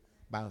clip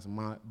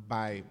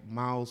by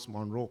Miles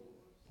Monroe,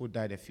 who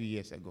died a few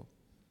years ago.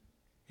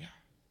 Yeah.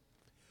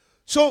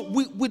 So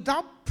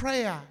without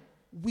prayer,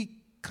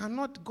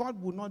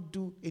 God will not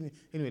do anything.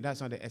 Anyway, that's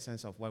not the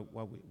essence of what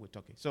we're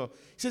talking. So it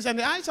says, and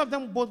the eyes of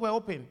them both were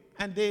open,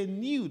 and they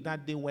knew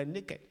that they were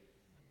naked,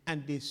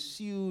 and they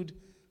sewed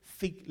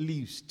fig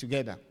leaves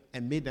together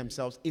and made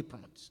themselves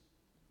aprons.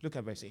 Look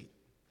at verse 8.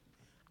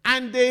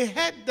 And they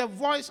heard the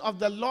voice of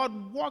the Lord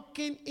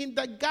walking in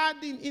the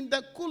garden in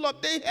the cool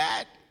of the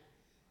head.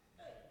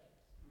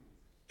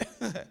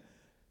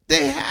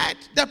 They heard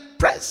the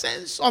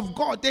presence of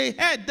God. They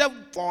heard the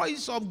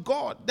voice of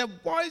God. The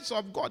voice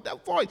of God. The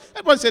voice.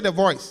 Everyone say the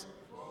voice.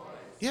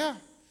 Yeah.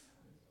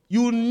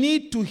 You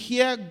need to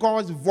hear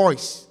God's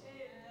voice.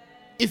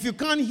 If you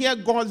can't hear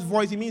God's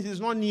voice, it means it's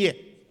not near.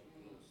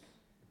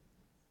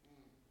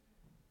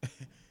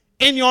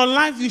 In your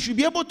life, you should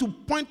be able to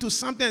point to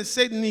something and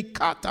say,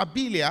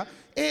 Nikatabilia,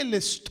 ele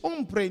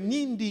stompre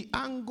nindi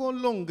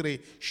angolongre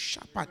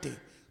shapate.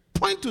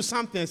 Point to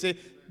something and say,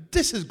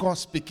 this is God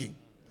speaking.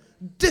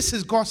 This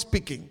is God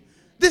speaking.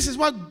 This is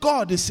what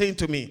God is saying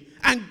to me.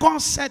 And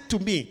God said to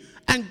me.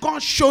 And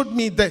God showed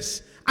me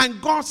this. And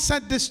God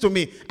said this to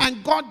me.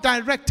 And God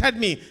directed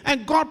me.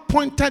 And God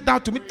pointed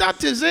out to me.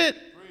 That is it.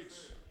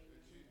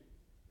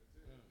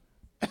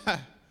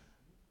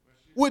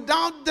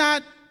 Without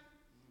that,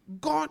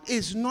 God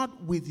is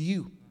not with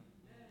you.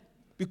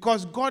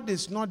 Because God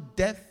is not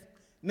deaf.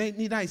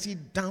 Neither is he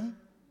dumb.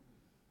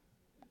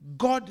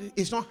 God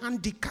is not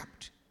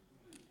handicapped.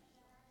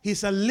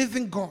 He's a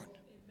living God.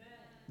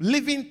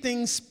 Living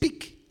things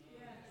speak.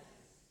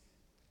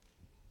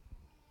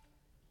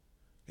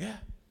 Yeah.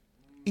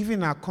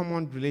 Even our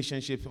common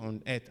relationships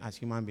on earth as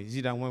human beings,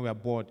 is that when we are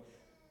bored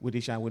with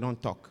each other, we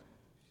don't talk.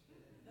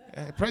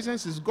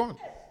 Presence is gone.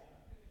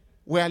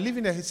 We are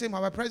living the same,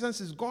 our presence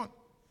is gone.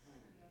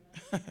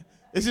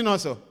 Is it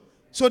not so?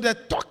 So the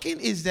talking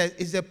is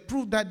the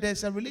proof that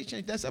there's a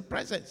relationship, there's a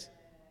presence.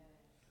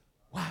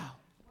 Wow.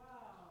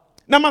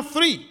 Number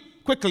 3,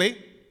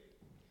 quickly.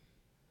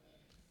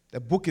 The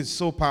book is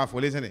so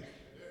powerful, isn't it?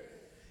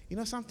 You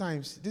know,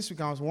 sometimes this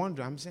week I was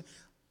wondering, I'm saying,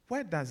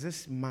 where does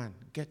this man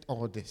get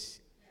all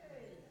this?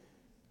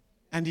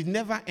 And it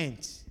never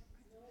ends.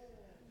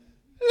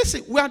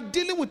 Listen, we are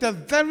dealing with a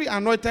very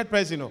anointed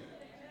person. You know.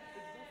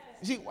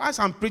 You see, as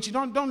I'm preaching,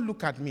 don't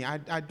look at me.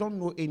 I don't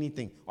know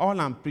anything. All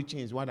I'm preaching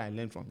is what I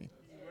learned from him.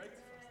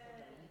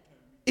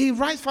 He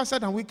writes faster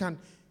than we can.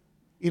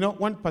 You know,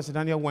 when Pastor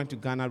Daniel went to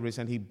Ghana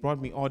recently, he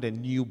brought me all the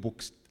new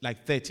books,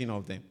 like 13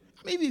 of them.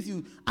 Maybe if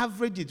you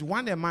average it,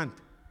 1 a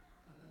month.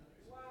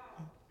 Wow.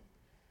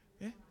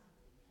 Yeah?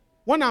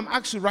 When I'm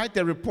asked to write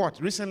a report,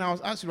 recently I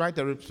was asked to write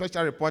a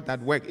special report at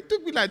work. It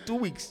took me like 2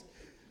 weeks.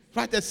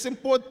 Write a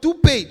simple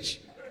 2-page.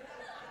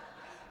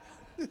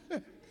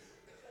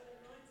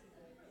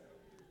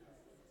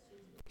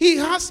 He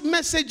has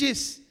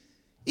messages.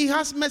 He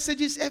has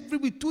messages every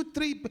week, 2,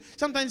 3.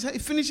 Sometimes he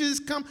finishes,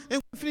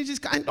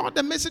 and all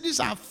the messages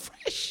are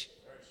fresh.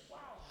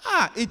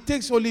 It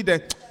takes only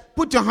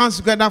put your hands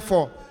together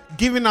for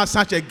giving us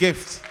such a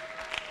gift.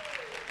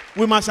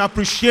 We must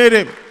appreciate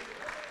him.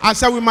 I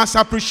said we must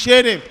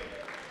appreciate him.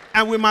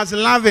 And we must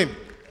love him.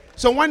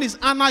 So when it's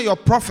honor your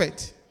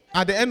prophet,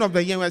 at the end of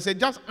the year, we say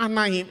just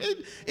honor him.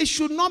 It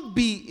should not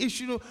be, it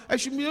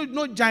should be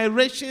no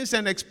gyrations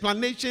and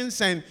explanations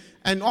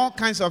and all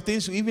kinds of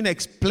things to even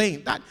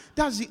explain.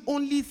 That's the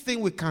only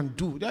thing we can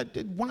do. That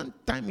one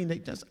time in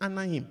it, just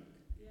honor him.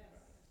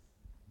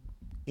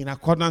 In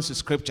accordance with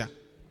scripture.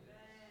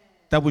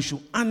 That we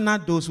should honor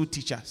those who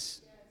teach us.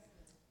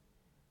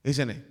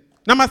 Isn't it?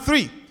 Number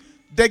 3,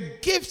 the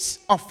gifts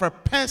of a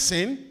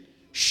person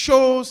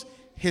shows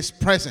his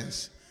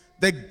presence.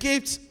 The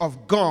gifts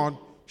of God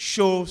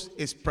shows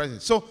his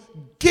presence. So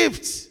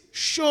gifts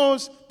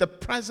shows the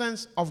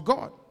presence of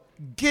God.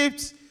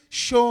 Gifts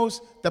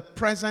shows the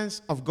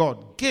presence of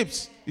God.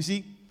 Gifts, you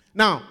see.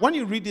 Now, when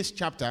you read this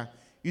chapter,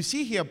 you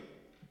see here,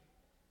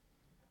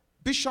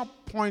 Bishop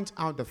points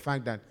out the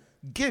fact that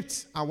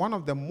gifts are one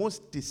of the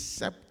most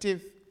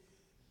deceptive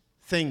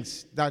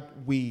things that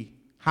we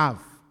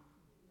have.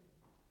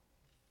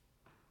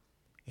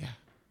 Yeah.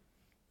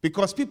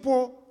 Because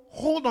people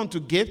hold on to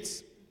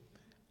gifts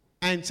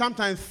and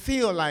sometimes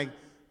feel like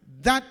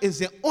that is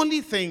the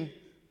only thing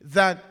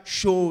that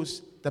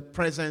shows the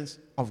presence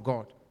of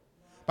God.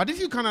 But if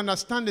you can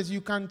understand this,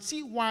 you can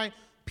see why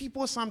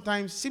people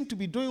sometimes seem to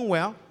be doing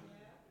well.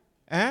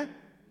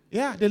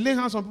 Yeah, they lay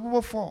hands on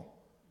people fall.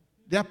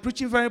 They are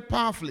preaching very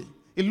powerfully.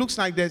 It looks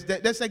like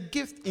there's a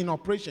gift in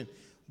operation.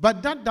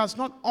 But that does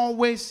not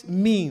always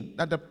mean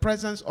that the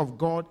presence of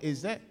God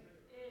is there.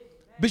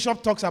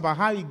 Bishop talks about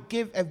how he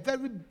gave a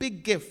very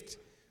big gift,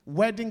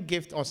 wedding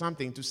gift or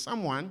something, to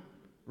someone,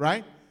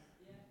 right?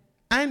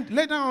 And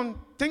later on,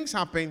 things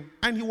happened,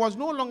 and he was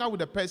no longer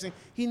with the person.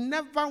 He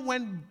never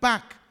went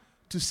back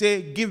to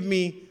say, give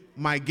me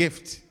my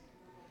gift.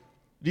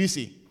 Do you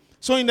see?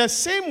 So in the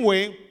same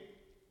way,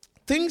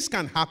 things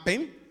can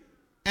happen,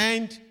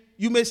 and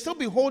you may still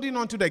be holding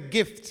on to the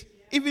gift,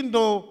 even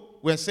though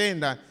we're saying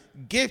that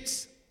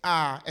gifts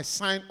are a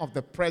sign of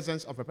the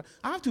presence of a person.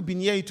 I have to be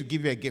near you to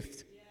give you a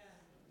gift.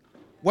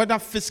 Whether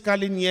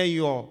physically near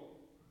you or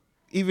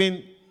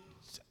even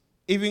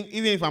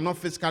if I'm not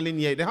physically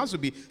near, there has to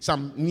be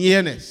some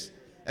nearness,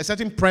 a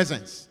certain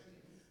presence,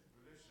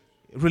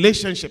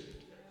 relationship.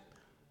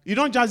 You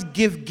don't just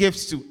give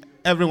gifts to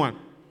everyone.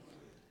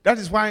 That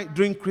is why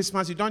during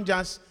Christmas, you don't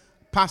just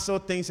parcel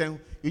things and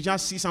you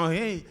just see someone,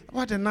 hey,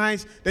 what a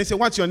nice. They say,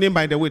 what's your name,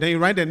 by the way? Then you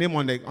write the name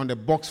on the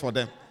box for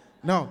them.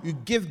 No, you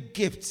give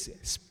gifts,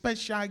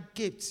 special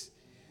gifts.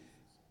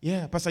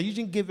 Yeah, Pastor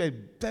Eugene gave a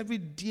very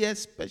dear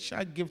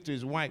special gift to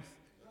his wife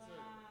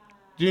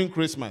during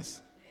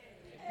Christmas.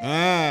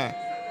 Hey,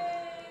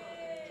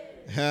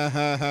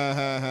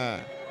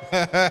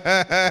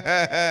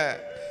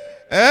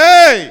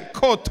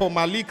 Koto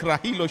Malikra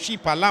Hiloshi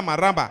Palama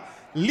Raba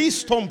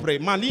Listombre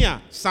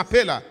Malia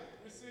Sapela.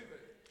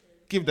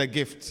 Give the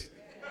gift.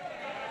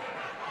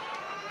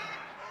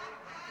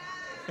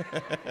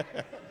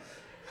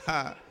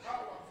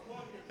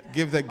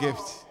 Give the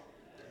gift.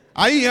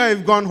 Are you here?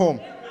 You've gone home.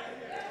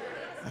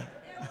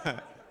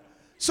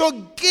 So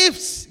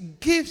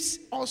gifts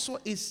also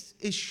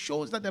it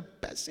shows that the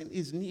person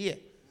is near.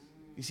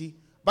 You see,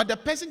 but the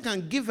person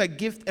can give a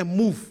gift and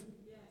move.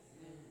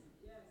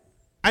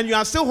 And you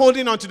are still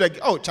holding on to the,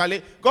 oh,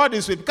 Charlie, God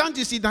is with. Can't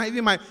you see that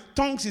even my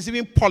tongues is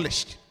even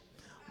polished?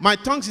 My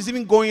tongues is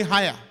even going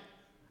higher.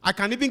 I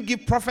can even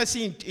give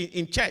prophecy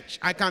in church.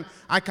 I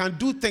can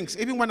do things,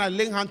 even when I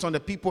lay hands on the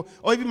people,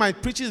 or even my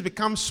preachings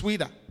become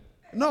sweeter.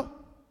 No,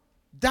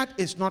 that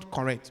is not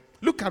correct.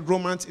 Look at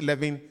Romans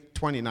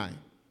 11:29,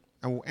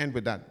 and we'll end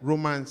with that.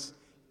 Romans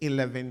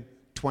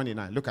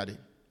 11:29. Look at it.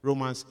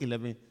 Romans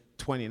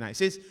 11:29. It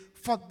says,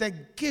 for the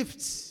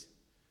gifts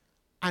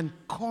and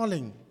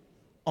calling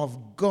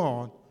of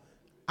God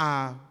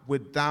are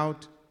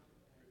without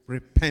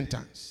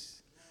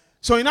repentance.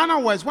 So in other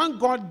words, when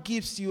God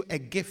gives you a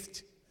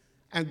gift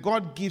and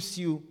God gives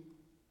you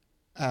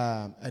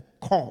a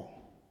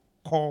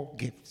call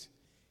gift,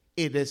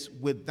 it is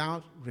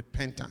without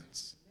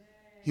repentance.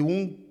 He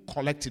won't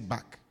collect it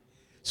back.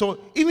 So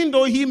even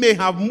though he may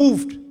have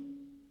moved,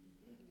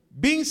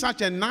 being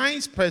such a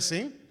nice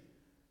person,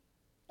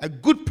 a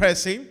good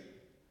person,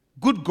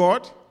 good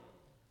God,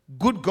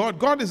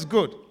 God is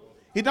good.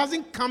 He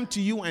doesn't come to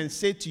you and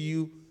say to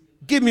you,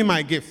 give me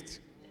my gift.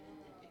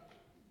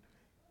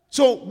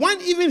 So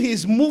when even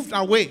he's moved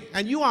away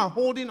and you are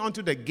holding on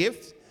to the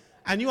gift,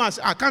 and you are,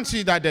 I can't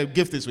see that the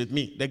gift is with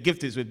me. The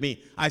gift is with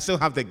me. I still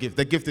have the gift.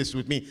 The gift is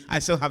with me. I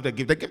still have the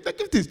gift. The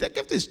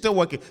gift is still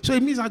working. So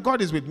it means that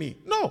God is with me.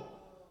 No.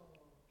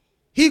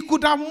 He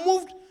could have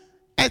moved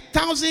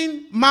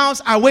 1,000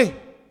 miles away.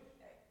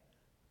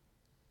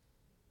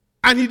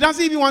 And he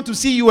doesn't even want to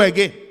see you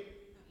again.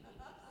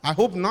 I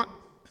hope not.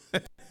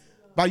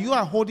 But you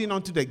are holding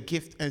on to the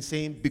gift and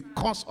saying,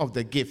 because of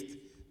the gift,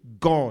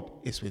 God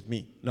is with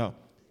me. No.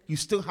 You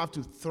still have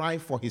to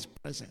thrive for his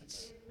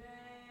presence.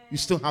 You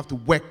still have to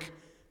work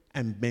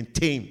and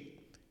maintain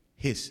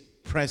his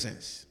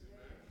presence.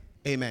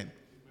 Amen.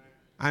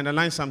 I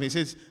underline something. It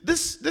says,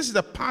 this is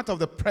the part of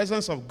the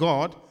presence of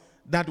God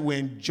that we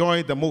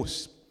enjoy the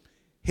most.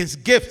 His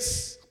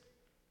gifts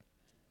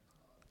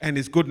and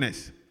his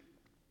goodness.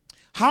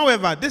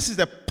 However, this is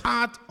the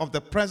part of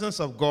the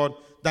presence of God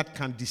that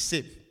can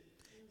deceive.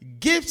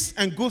 Gifts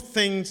and good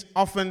things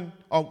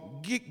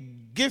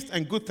gifts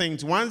and good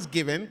things once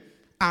given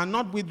are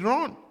not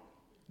withdrawn.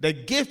 The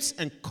gifts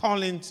and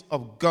callings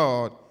of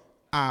God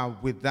are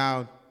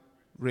without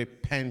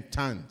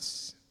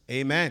repentance.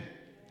 Amen.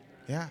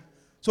 Yeah.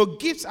 So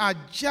gifts are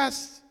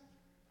just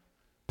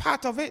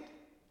part of it.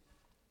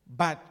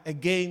 But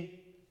again,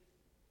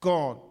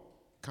 God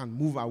can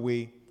move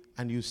away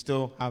and you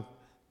still have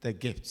the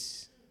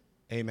gifts.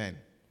 Amen.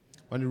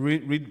 When you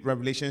read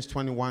Revelations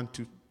 21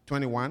 to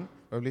 21,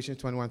 Revelation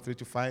 21,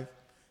 3-5,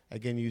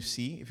 again you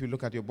see, if you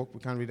look at your book, we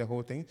can't read the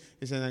whole thing.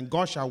 It says, and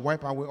God shall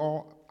wipe away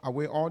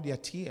all their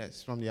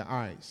tears from their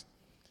eyes,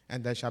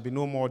 and there shall be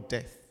no more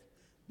death,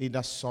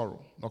 neither sorrow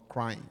nor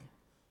crying,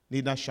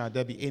 neither shall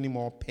there be any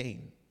more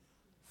pain,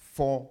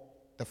 for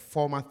the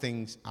former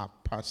things are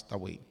passed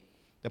away.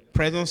 The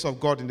presence of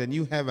God in the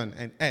new heaven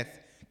and earth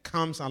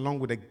comes along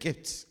with the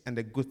gifts and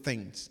the good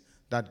things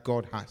that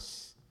God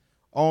has.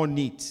 All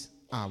needs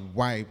are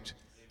wiped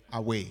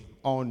away.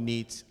 All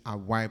needs are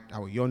wiped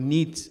away. Your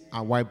needs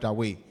are wiped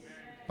away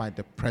by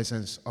the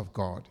presence of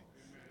God.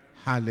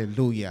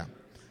 Hallelujah.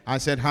 I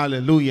said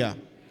hallelujah.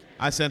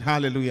 I said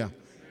hallelujah.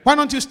 Why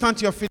don't you stand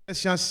to your feet?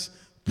 Let's just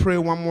pray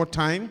one more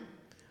time,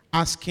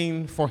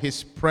 asking for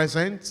his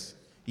presence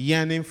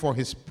Yearning for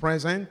his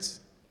presence.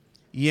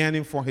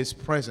 Yearning for his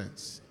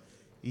presence.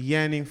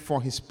 Yearning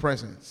for his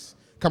presence.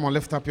 Come on,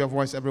 lift up your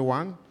voice,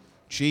 everyone.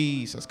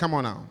 Jesus. Come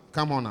on now.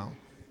 Come on now.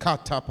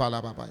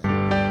 Katapalababaya.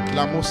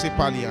 Lamose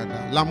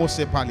paliada.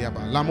 Lamose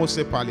paliaba.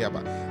 Lamose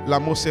paliaba.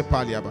 Lamose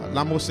paliaba.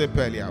 Lamose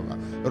paliaba.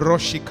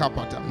 Roshi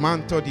kapata.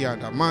 Manto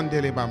diada.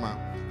 Mandele bama.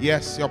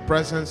 Yes, your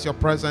presence, your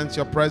presence,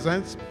 your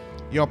presence.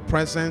 Your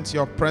presence,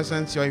 your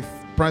presence, your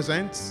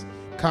presence.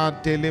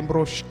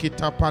 Kadelembrosh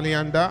kita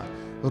palianda.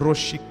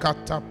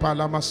 Roshikata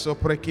palamaso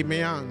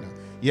prekimeanda.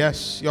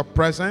 Yes, your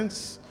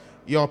presence,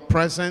 your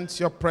presence,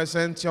 your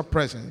presence, your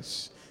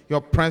presence.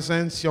 Your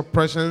presence, your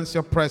presence,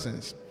 your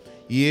presence.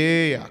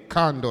 Yeah,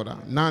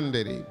 Kandora,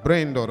 Nandere,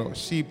 Brendoro,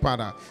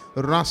 Sipara,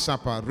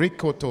 Rasapa,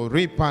 Rikoto,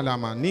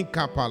 Ripalama,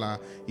 Nikapala,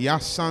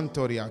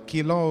 Yasantoria,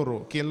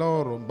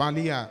 Kiloro,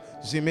 Balia,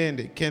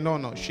 Zimende,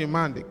 Kenono,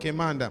 Shimande,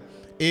 Kemanda,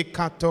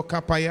 Ekato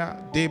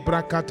Kapaya,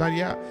 Debra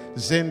Kataria,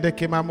 Zende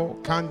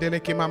Kemamo, Kandele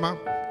Kemama,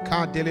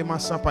 Kadele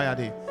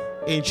Masapayade.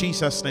 In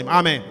Jesus' name.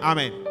 Amen.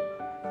 Amen.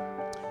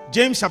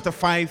 James chapter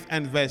 5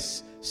 and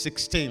verse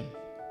 16.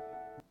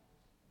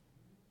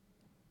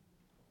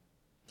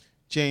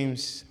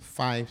 James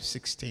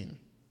 5:16.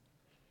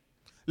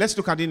 Let's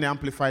look at it in the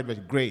Amplified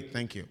version. Great,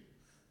 thank you.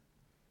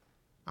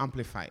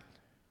 Amplified.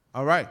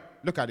 All right,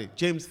 look at it.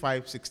 James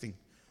 5:16.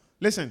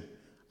 Listen,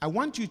 I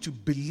want you to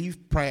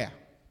believe prayer.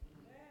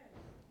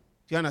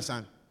 Do you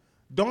understand?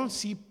 Don't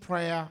see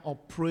prayer or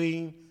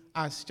praying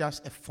as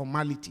just a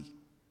formality.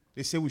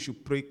 They say we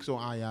should pray, so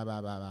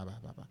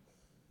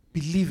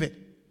believe it.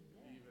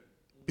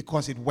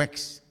 Because it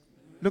works.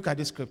 Look at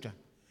this scripture.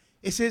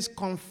 It says,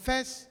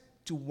 confess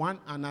to one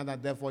another,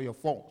 therefore, your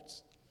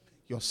faults,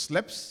 your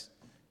slips,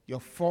 your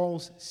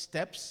false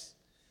steps,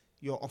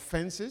 your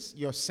offenses,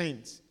 your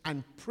sins,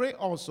 and pray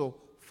also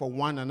for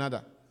one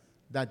another,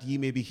 that ye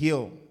may be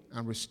healed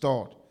and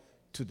restored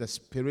to the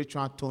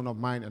spiritual tone of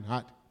mind and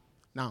heart.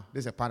 Now,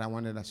 this is a part I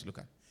wanted us to look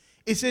at.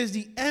 It says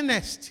the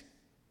earnest,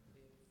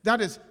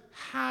 that is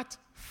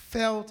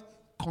heartfelt,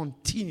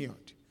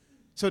 continued.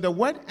 So the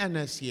word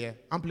earnest here,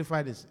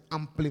 amplified, is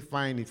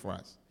amplifying it for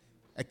us,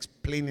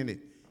 explaining it.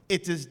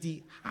 It is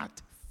the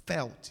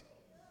heartfelt,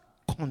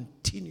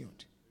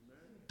 continued.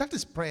 That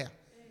is prayer.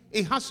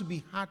 It has to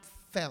be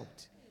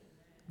heartfelt.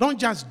 Don't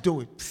just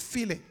do it.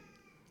 Feel it.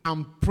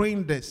 I'm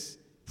praying this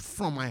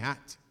from my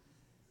heart.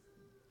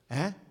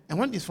 And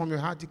when it's from your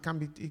heart, you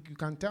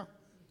can tell.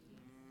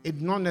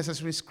 It's not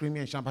necessarily screaming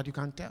and shouting, but you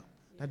can tell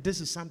that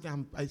this is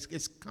something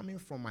it's coming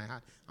from my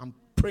heart. I'm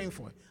praying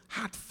for it.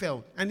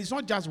 Heartfelt. And it's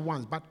not just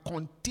once, but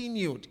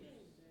continued.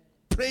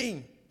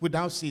 Praying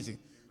without ceasing.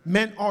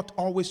 Men ought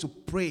always to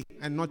pray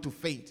and not to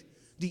faint.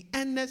 The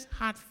earnest,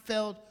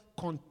 heartfelt,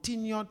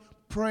 continued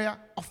prayer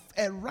of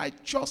a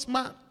righteous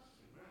man.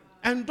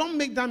 And don't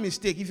make that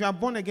mistake. If you are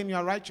born again, you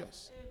are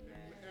righteous.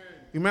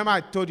 You remember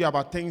I told you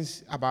about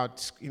things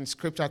in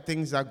scripture,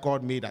 things that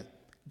God made us.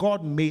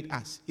 God made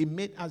us. He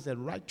made us the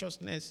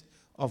righteousness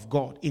of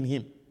God in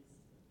him.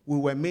 We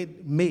were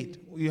made.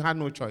 You had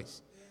no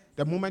choice.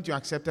 The moment you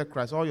accepted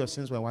Christ, all your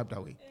sins were wiped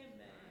away.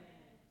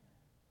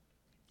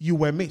 You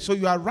were made. So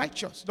you are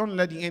righteous. Don't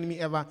let the enemy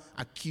ever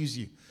accuse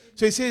you.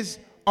 So it says,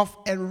 of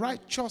a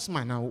righteous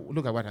man. Now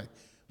look at what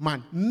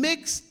man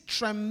makes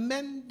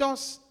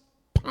tremendous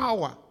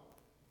power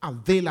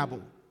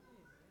available,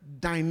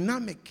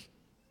 dynamic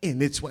in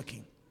its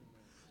working.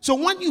 So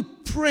when you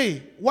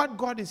pray, what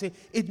God is saying,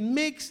 it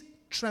makes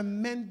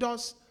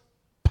tremendous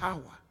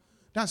power.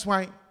 That's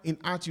why in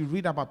Acts you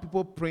read about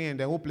people praying and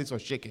the whole place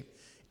was shaking.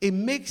 It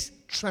makes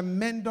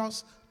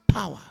tremendous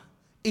power.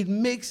 It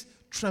makes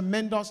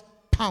tremendous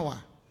power.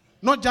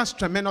 Not just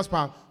tremendous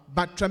power,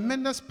 but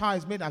tremendous power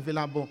is made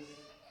available.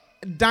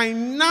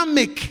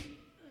 Dynamic.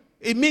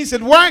 It means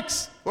it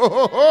works.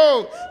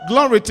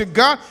 Glory to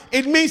God.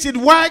 It means it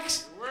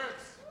works.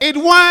 It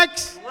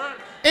works.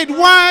 It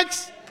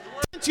works.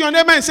 To your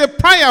neighbor and say,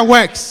 prayer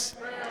works.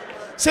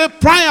 Say,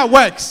 prayer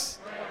works.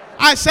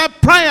 I said,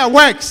 prayer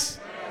works.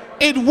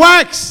 It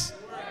works.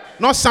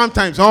 Not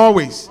sometimes,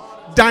 always.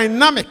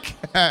 Dynamic.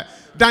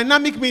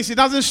 Dynamic means it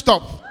doesn't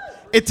stop.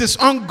 It is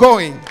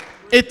ongoing.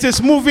 It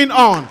is moving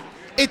on.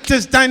 It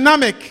is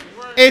dynamic.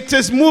 It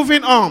is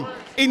moving on.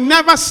 It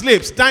never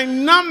sleeps.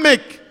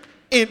 Dynamic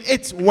in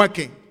its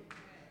working.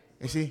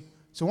 You see?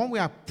 So when we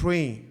are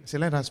praying, say,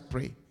 let us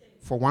pray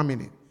for 1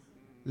 minute.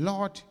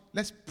 Lord,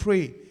 let's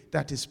pray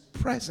that his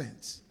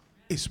presence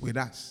is with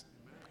us.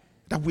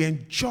 That we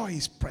enjoy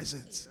his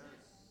presence.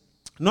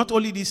 Not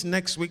only this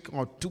next week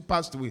or 2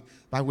 past week,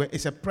 but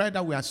it's a prayer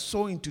that we are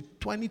sowing to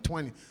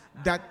 2020.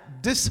 That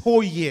this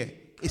whole year,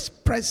 his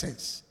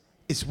presence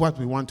is what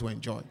we want to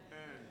enjoy.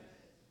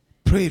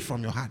 Pray it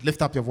from your heart.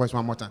 Lift up your voice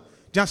one more time.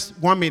 Just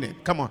 1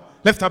 minute. Come on.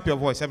 Lift up your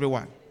voice,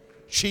 everyone.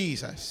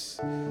 Jesus.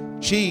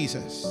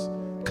 Jesus.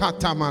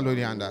 Katama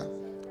lorianda.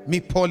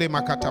 Mipole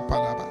makata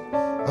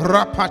palaba.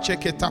 Rapache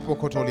ketapo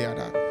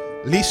kotoliada.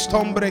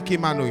 Listombre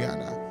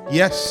kimanuyada.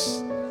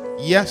 Yes.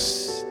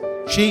 Yes.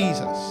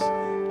 Jesus.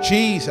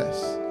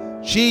 Jesus.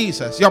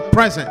 Jesus. Your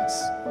presence.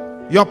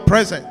 Your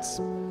presence.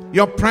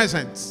 Your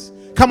presence.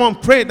 Come on,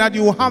 pray that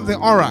you will have the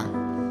aura.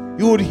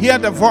 You would hear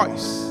the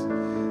voice.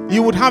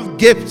 You would have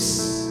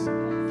gifts.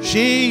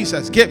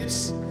 Jesus,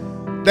 gifts.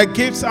 The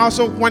gifts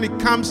also, when it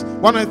comes,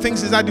 one of the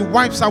things is that it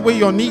wipes away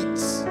your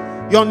needs.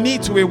 Your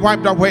needs will be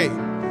wiped away.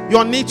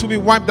 Your needs will be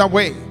wiped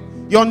away.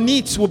 Your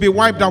needs will be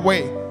wiped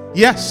away.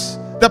 Yes,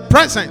 the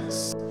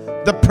presence.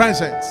 The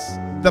presence.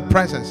 The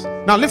presence.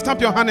 Now lift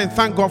up your hand and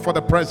thank God for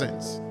the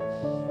presence.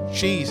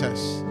 Jesus.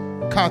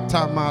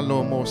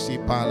 Katamalo mosi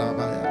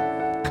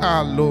palabaya.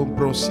 Kalo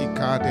brosi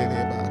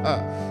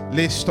kadeleba.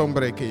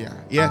 Listombrekia.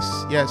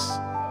 Yes, yes.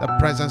 The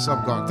presence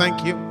of God.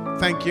 Thank you.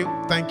 Thank you.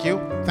 Thank you.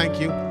 Thank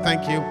you.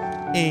 Thank you.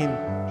 In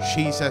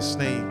Jesus'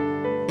 name.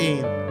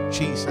 In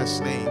Jesus'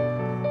 name.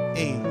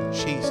 In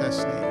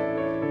Jesus'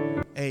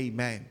 name.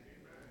 Amen.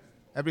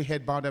 Every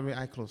head bowed, every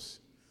eye closed.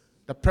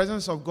 The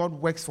presence of God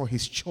works for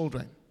his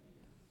children.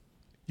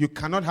 You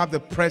cannot have the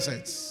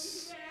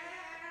presence.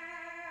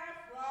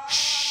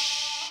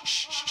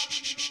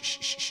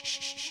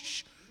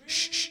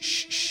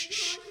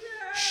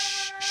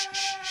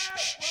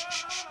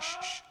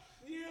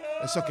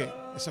 It's okay.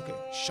 It's okay.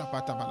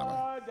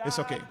 It's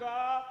okay.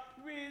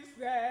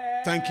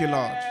 Thank you,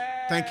 Lord.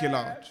 Thank you,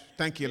 Lord.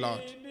 Thank you,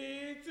 Lord.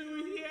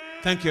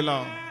 Thank you,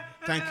 Lord.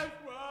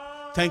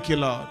 Thank you,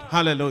 Lord.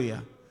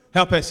 Hallelujah.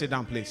 Help us sit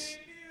down, please.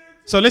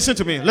 So listen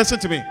to me. Listen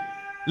to me.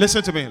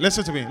 Listen to me.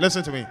 Listen to me.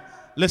 Listen to me.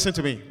 Listen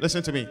to me.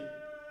 Listen to me.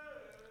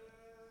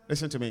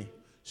 Listen to me.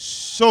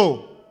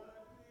 So,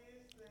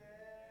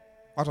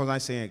 what was I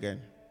saying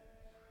again?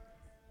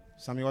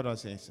 Sammy, what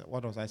was I saying?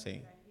 What was I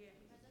saying?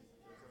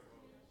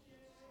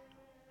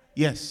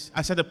 Yes,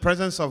 I said the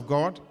presence of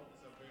God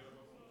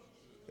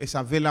is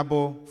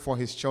available for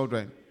his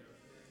children.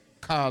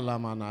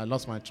 Kalamana, I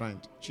lost my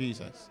trend.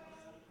 Jesus.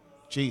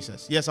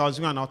 Jesus. Yes, I was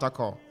doing an altar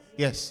call.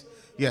 Yes.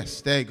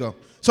 Yes, there you go.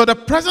 So the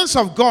presence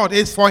of God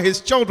is for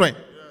his children.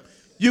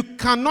 You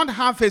cannot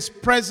have his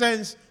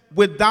presence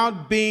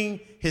without being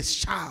his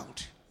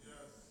child.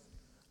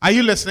 Are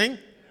you listening?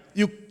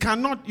 You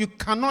cannot,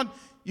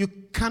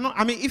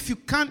 I mean, if you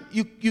can't,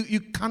 you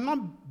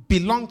cannot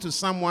belong to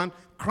someone,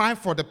 cry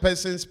for the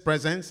person's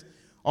presence,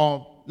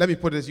 or let me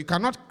put this, you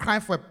cannot cry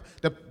for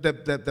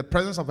the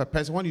presence of a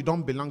person when you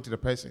don't belong to the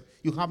person.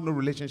 You have no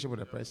relationship with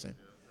the person.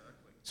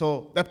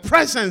 So the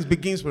presence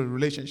begins with a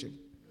relationship.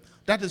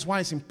 That is why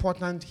it's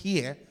important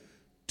here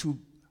to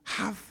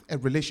have a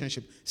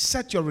relationship.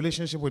 Set your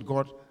relationship with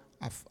God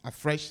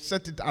afresh.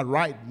 Set it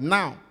right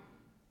now.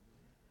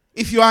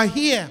 If you are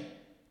here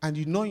and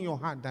you know in your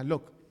heart that,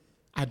 look,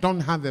 I don't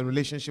have a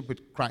relationship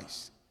with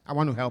Christ, I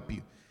want to help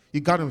you.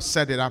 You got to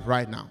set it up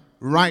right now.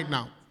 Right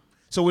now.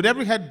 So with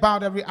every head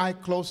bowed, every eye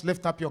closed,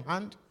 lift up your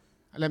hand.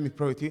 And let me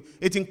pray with you.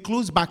 It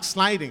includes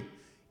backsliding.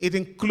 It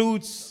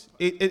includes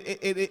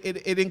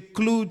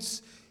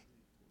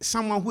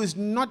someone who is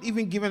not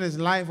even given his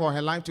life or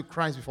her life to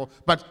Christ before.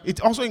 But it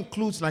also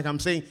includes, like I'm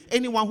saying,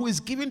 anyone who is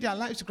giving their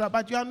lives to Christ,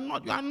 but you are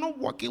not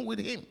working with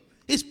him.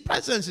 His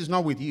presence is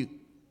not with you.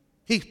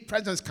 His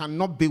presence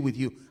cannot be with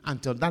you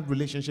until that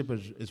relationship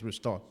is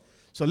restored.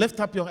 So lift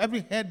up your,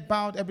 every head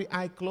bowed, every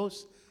eye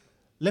closed.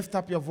 Lift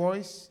up your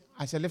voice.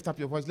 I said lift up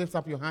your voice, lift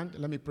up your hand.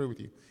 Let me pray with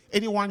you.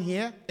 Anyone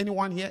here?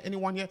 Anyone here?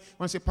 Anyone here?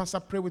 Want to say, Pastor,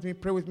 pray with me,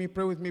 pray with me,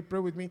 pray with me, pray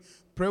with me,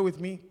 pray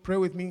with me, pray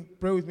with me,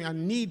 pray with me. I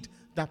need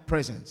that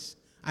presence.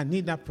 I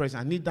need that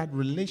presence. I need that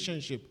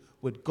relationship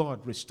with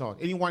God restored.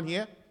 Anyone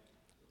here?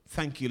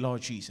 Thank you,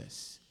 Lord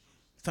Jesus.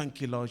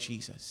 Thank you, Lord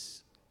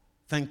Jesus.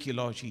 Thank you,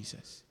 Lord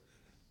Jesus.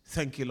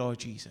 Thank you, Lord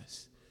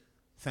Jesus.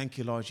 Thank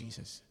you, Lord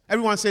Jesus.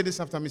 Everyone say this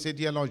after me. Say,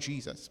 dear Lord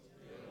Jesus,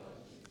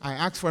 I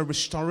ask for a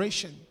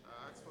restoration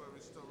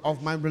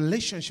of my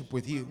relationship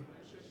with you.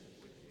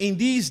 In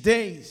these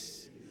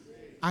days,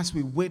 as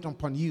we wait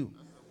upon you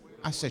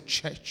as a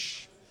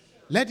church,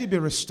 let it be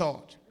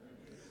restored.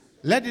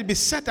 Let it be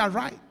set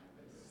aright.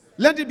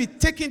 Let it be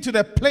taken to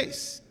the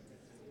place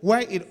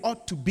where it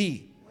ought to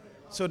be,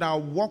 so that I'll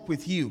walk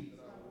with you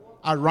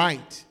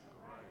aright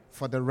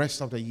for the rest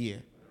of the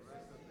year.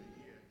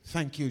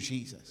 Thank you,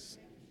 Jesus.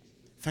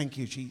 Thank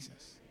you,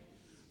 Jesus.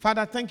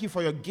 Father, thank you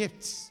for your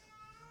gifts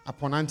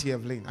upon Auntie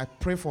Evelyn. I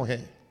pray for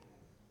her.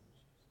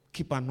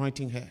 Keep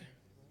anointing her.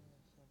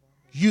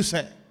 Use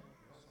her.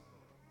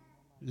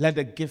 Let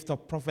the gift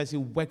of prophecy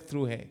work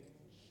through her.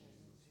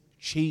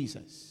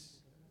 Jesus.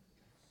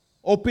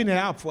 Open her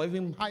up for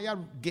even higher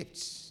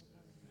gifts.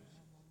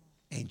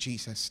 In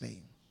Jesus'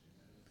 name.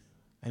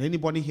 And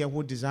anybody here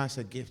who desires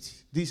a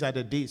gift, these are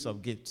the days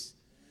of gifts.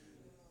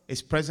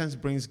 His presence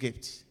brings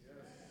gifts.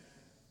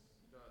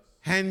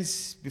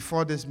 Hence,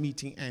 before this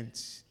meeting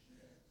ends,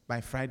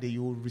 by Friday,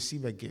 you will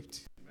receive a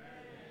gift.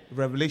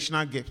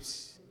 Revelational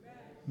gifts.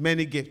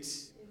 Many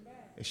gifts.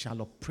 It shall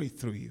operate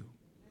through you.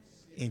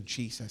 In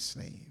Jesus'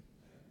 name.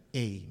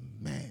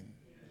 Amen.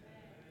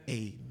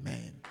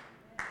 Amen.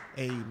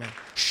 Amen.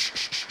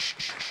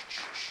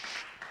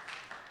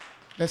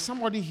 There's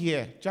somebody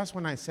here, just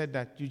when I said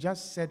that, you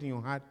just said in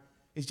your heart,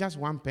 it's just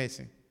one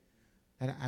person.